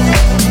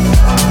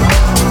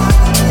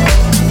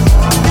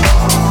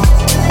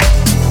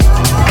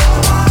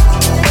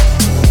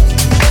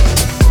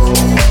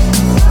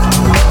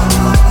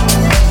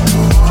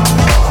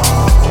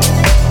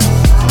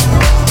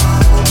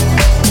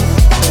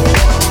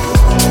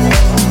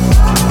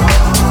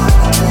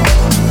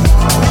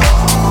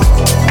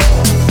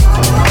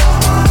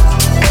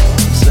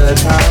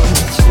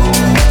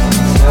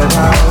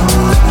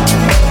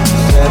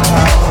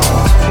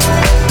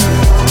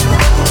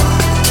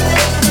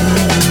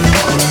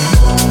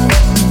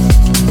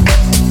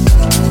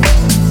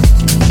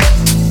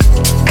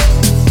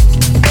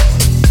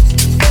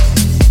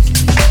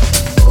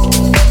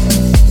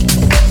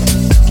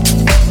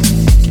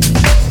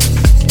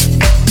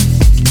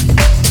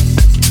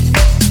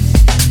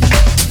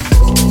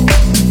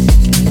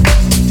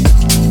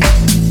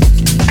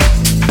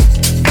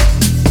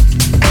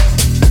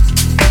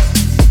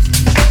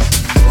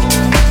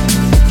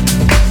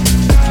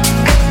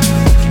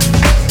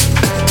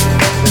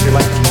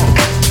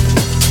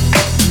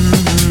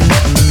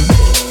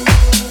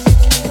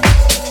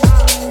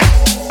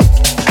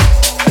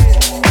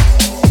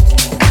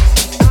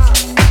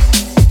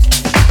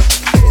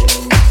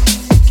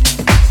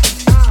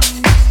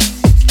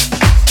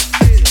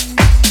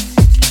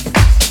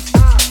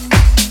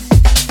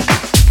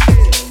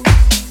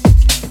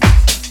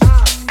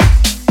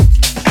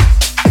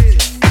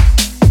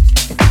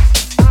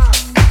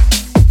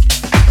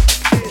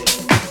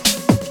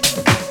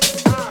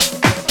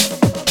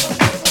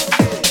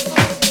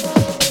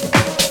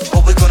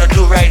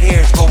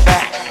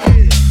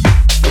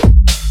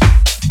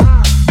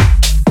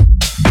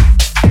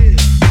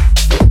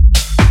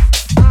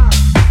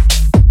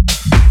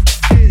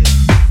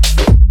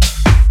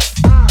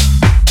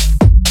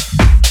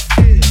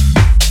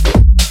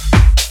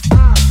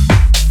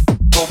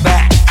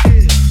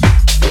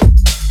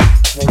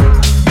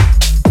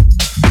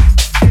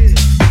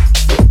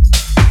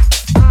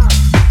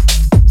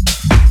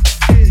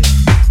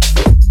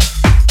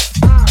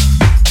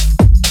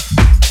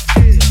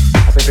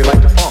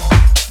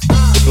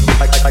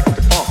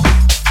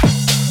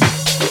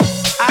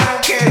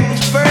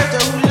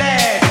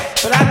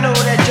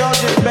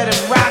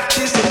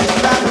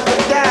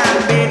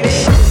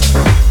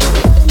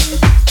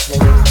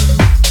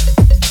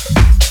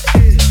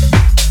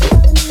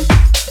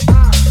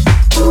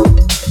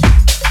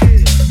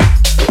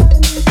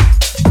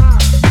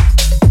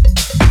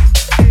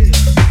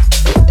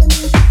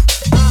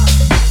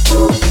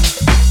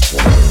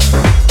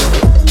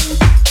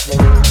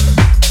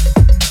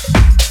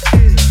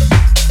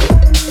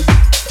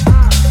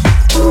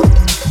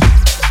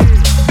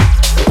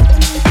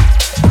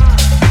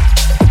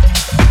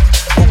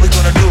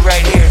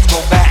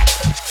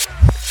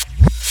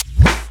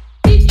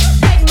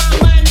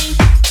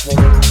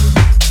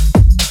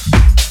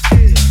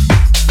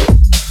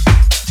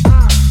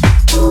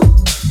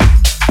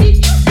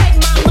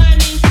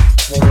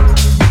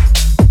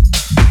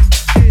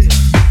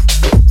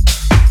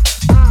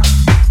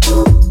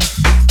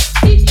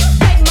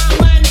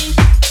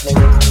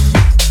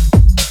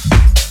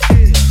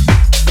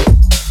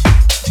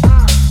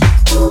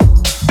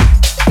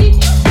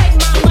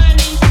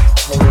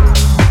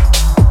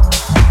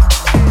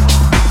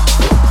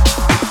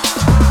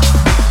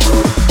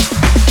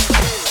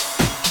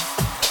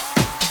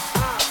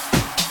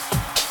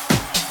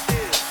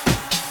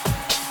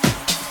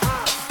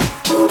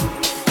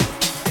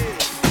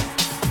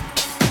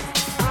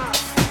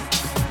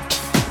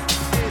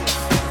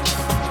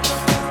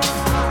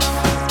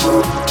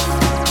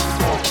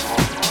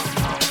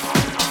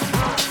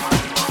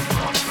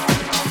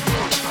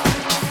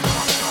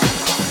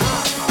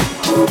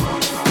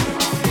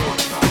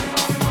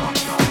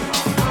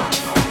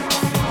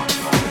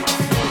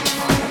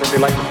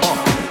 like the funk.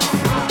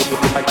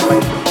 Like the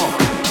funk.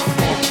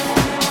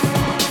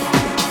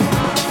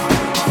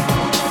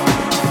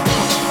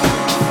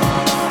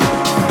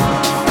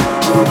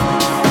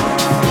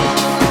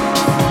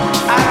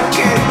 I don't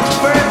care if it's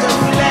birds or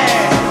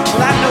flags,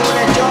 but I know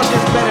that y'all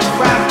just better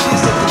rock this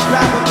at the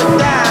drop of a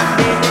dime,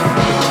 baby.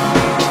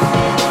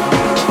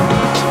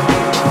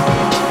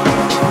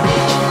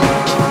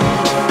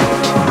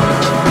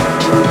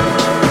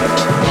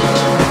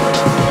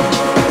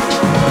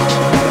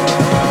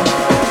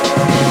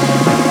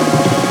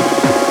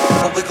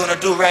 What we're gonna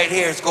do right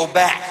here is go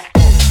back.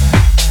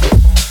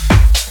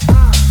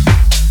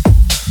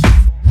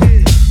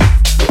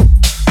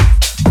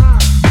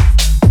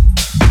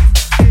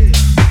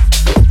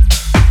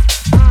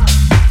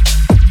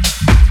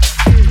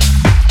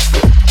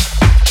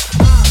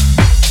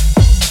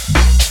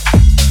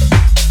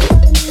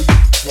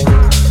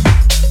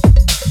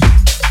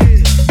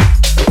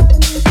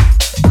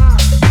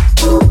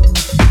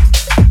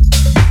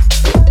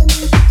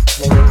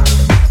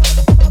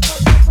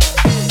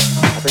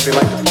 I think they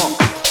like the funk.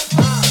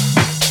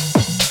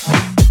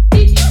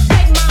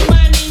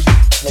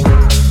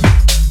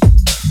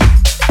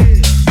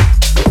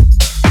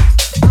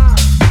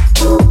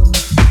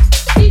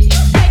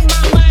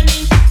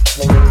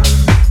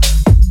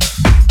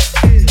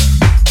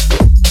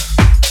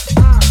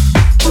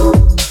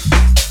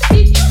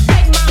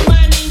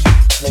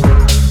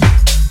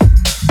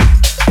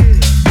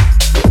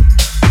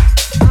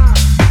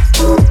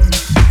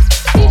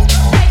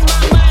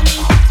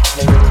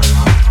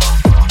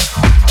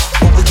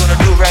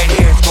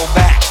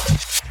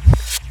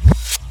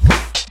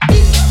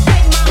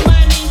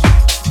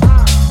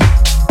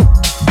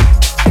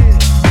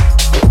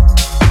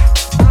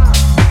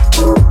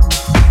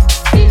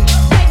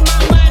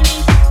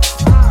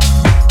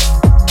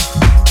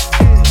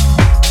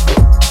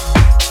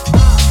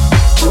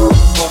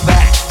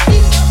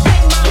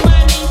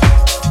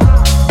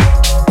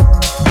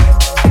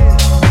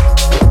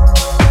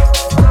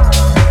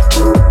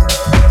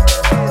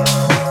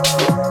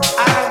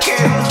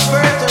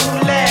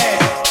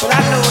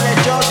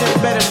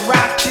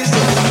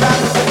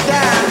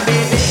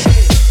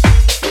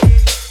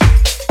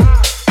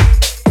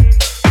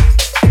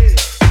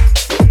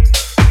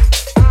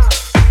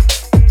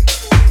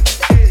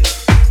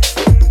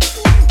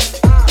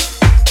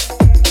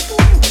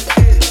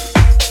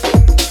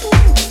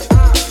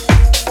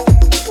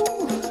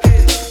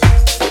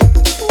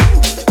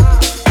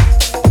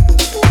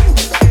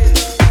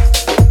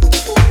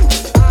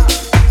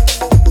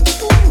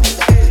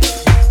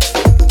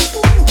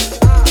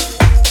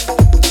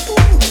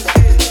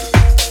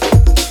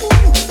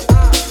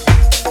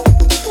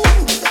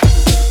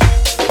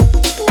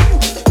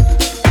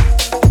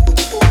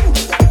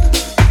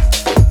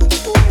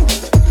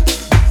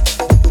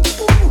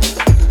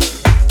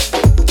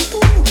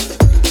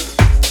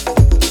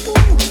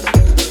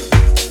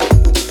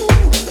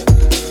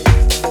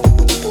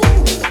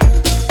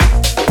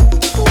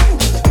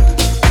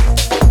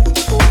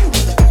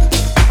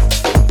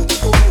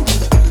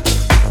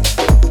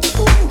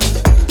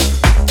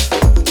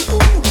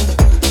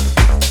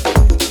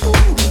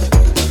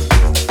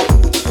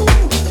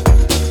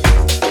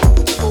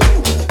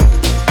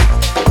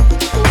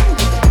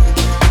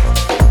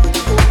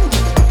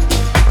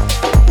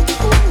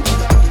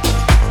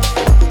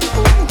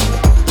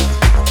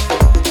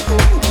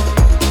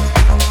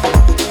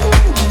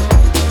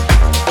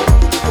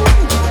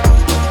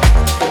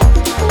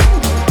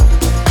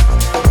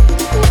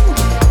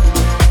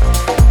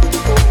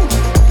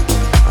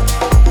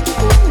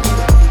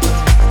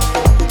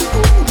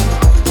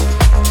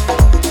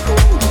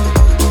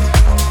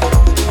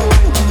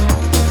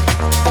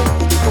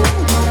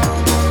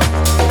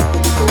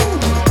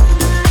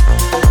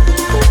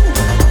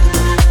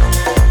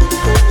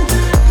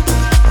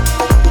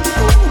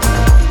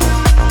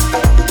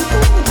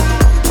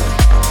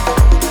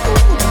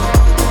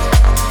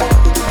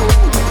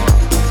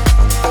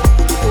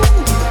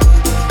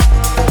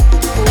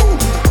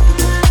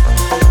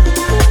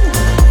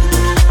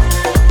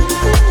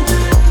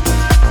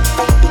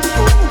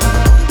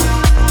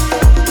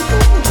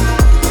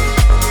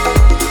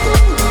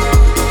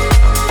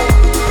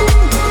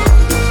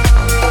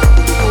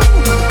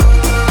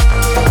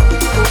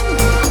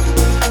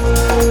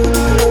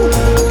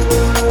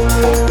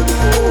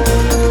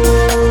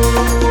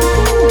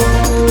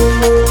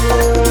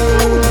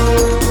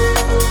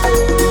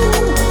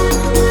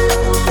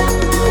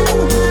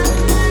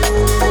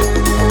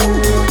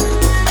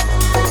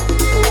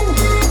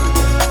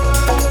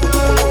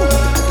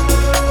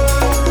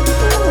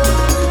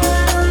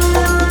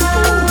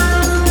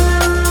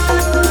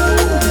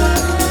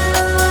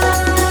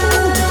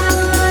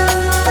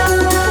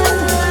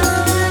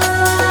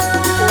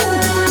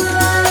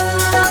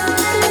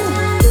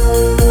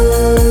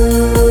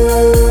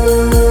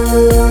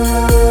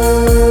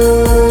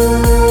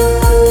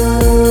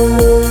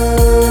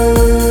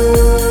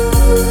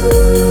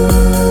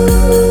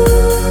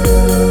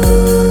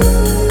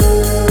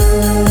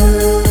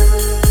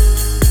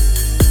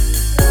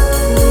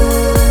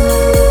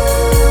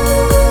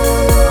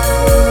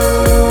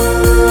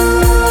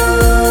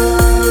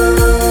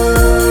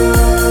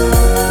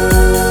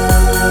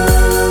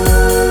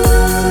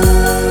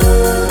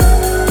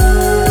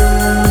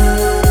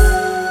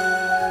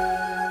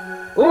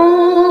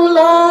 Ooh,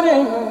 Lord,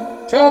 ain't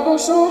my trouble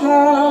so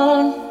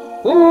hard.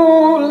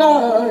 Ooh,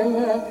 Lord, ain't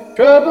my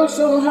trouble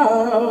so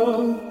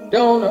hard.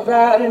 Don't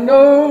nobody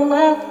know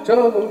my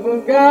trouble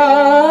but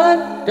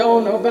God.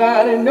 Don't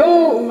nobody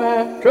know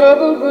my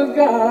trouble but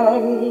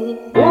God.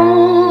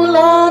 Ooh,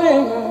 Lord,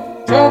 ain't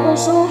my trouble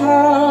so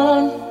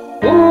hard.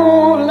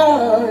 Ooh,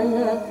 Lord, ain't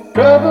my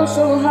trouble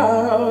so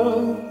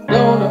hard.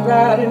 Don't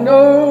nobody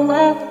know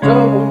my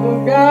trouble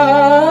but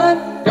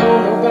God.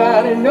 Don't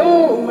nobody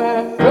know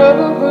my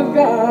trouble but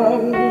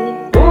God.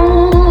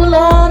 Ooh,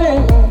 Lord,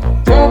 ain't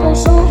my trouble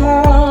so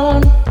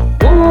hard.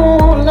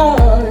 Ooh,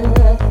 Lord, ain't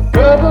my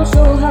trouble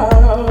so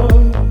hard.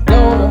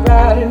 Don't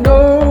nobody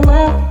know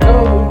my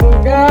trouble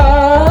but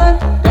God.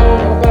 Don't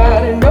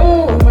nobody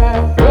know my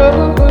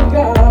trouble but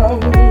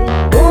God.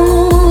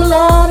 Ooh,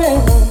 Lord,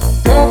 ain't my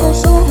trouble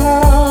so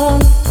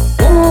hard.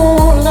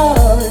 Ooh,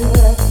 Lord, ain't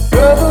my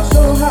trouble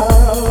so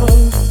hard.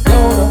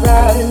 Don't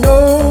nobody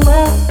know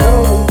my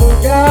trouble but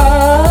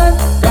God.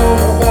 Don't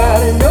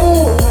nobody know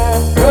my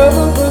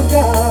trouble but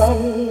God.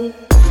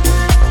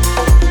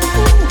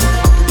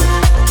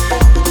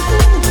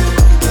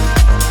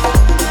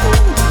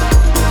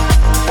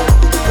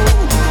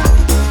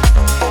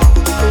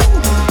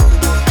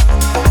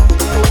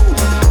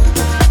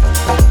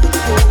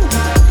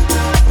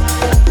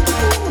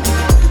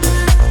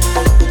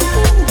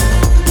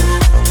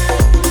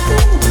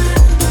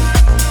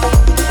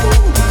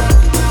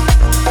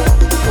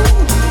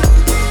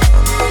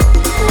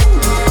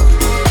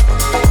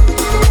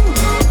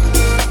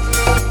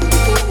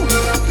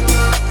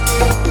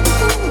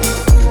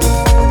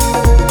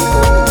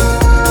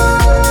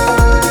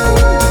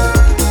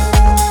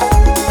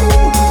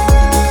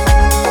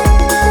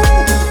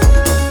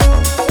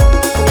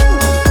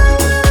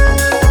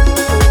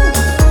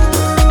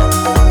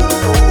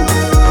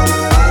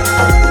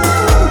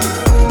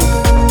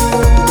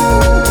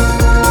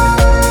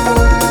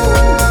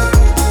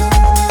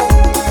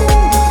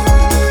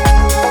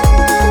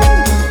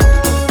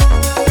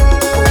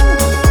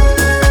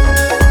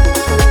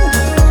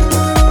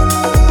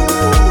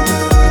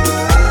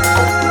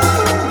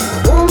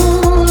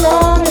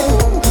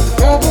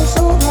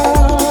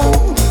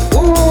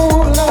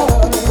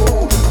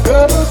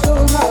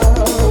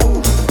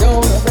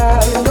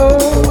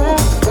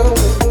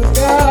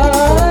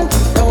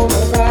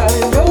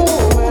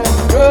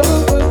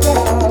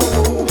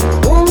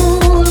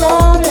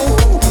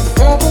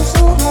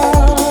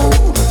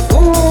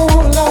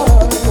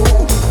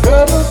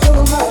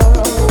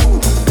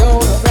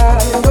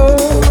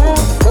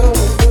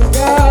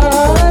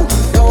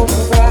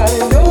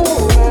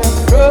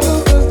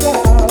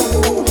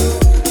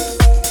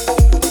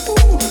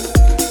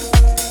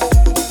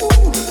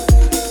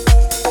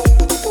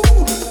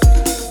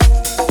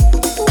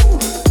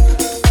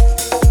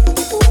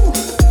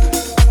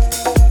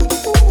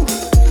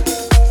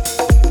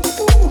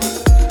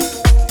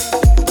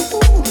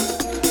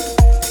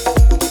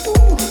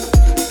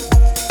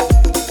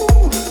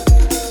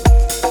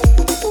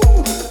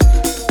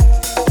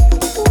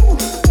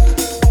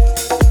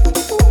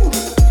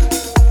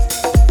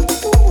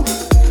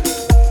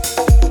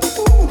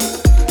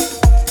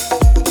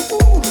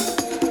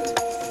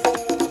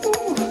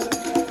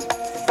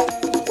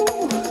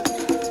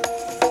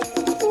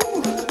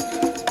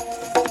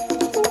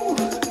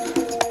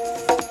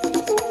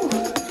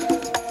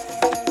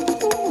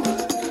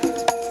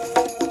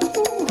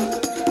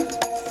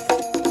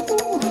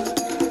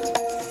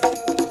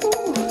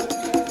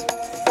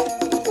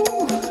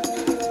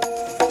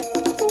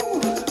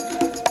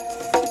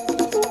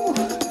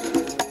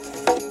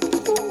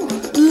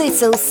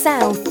 Little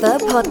South, the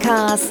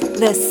podcast,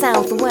 the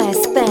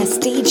Southwest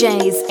best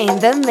DJs in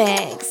the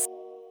mix.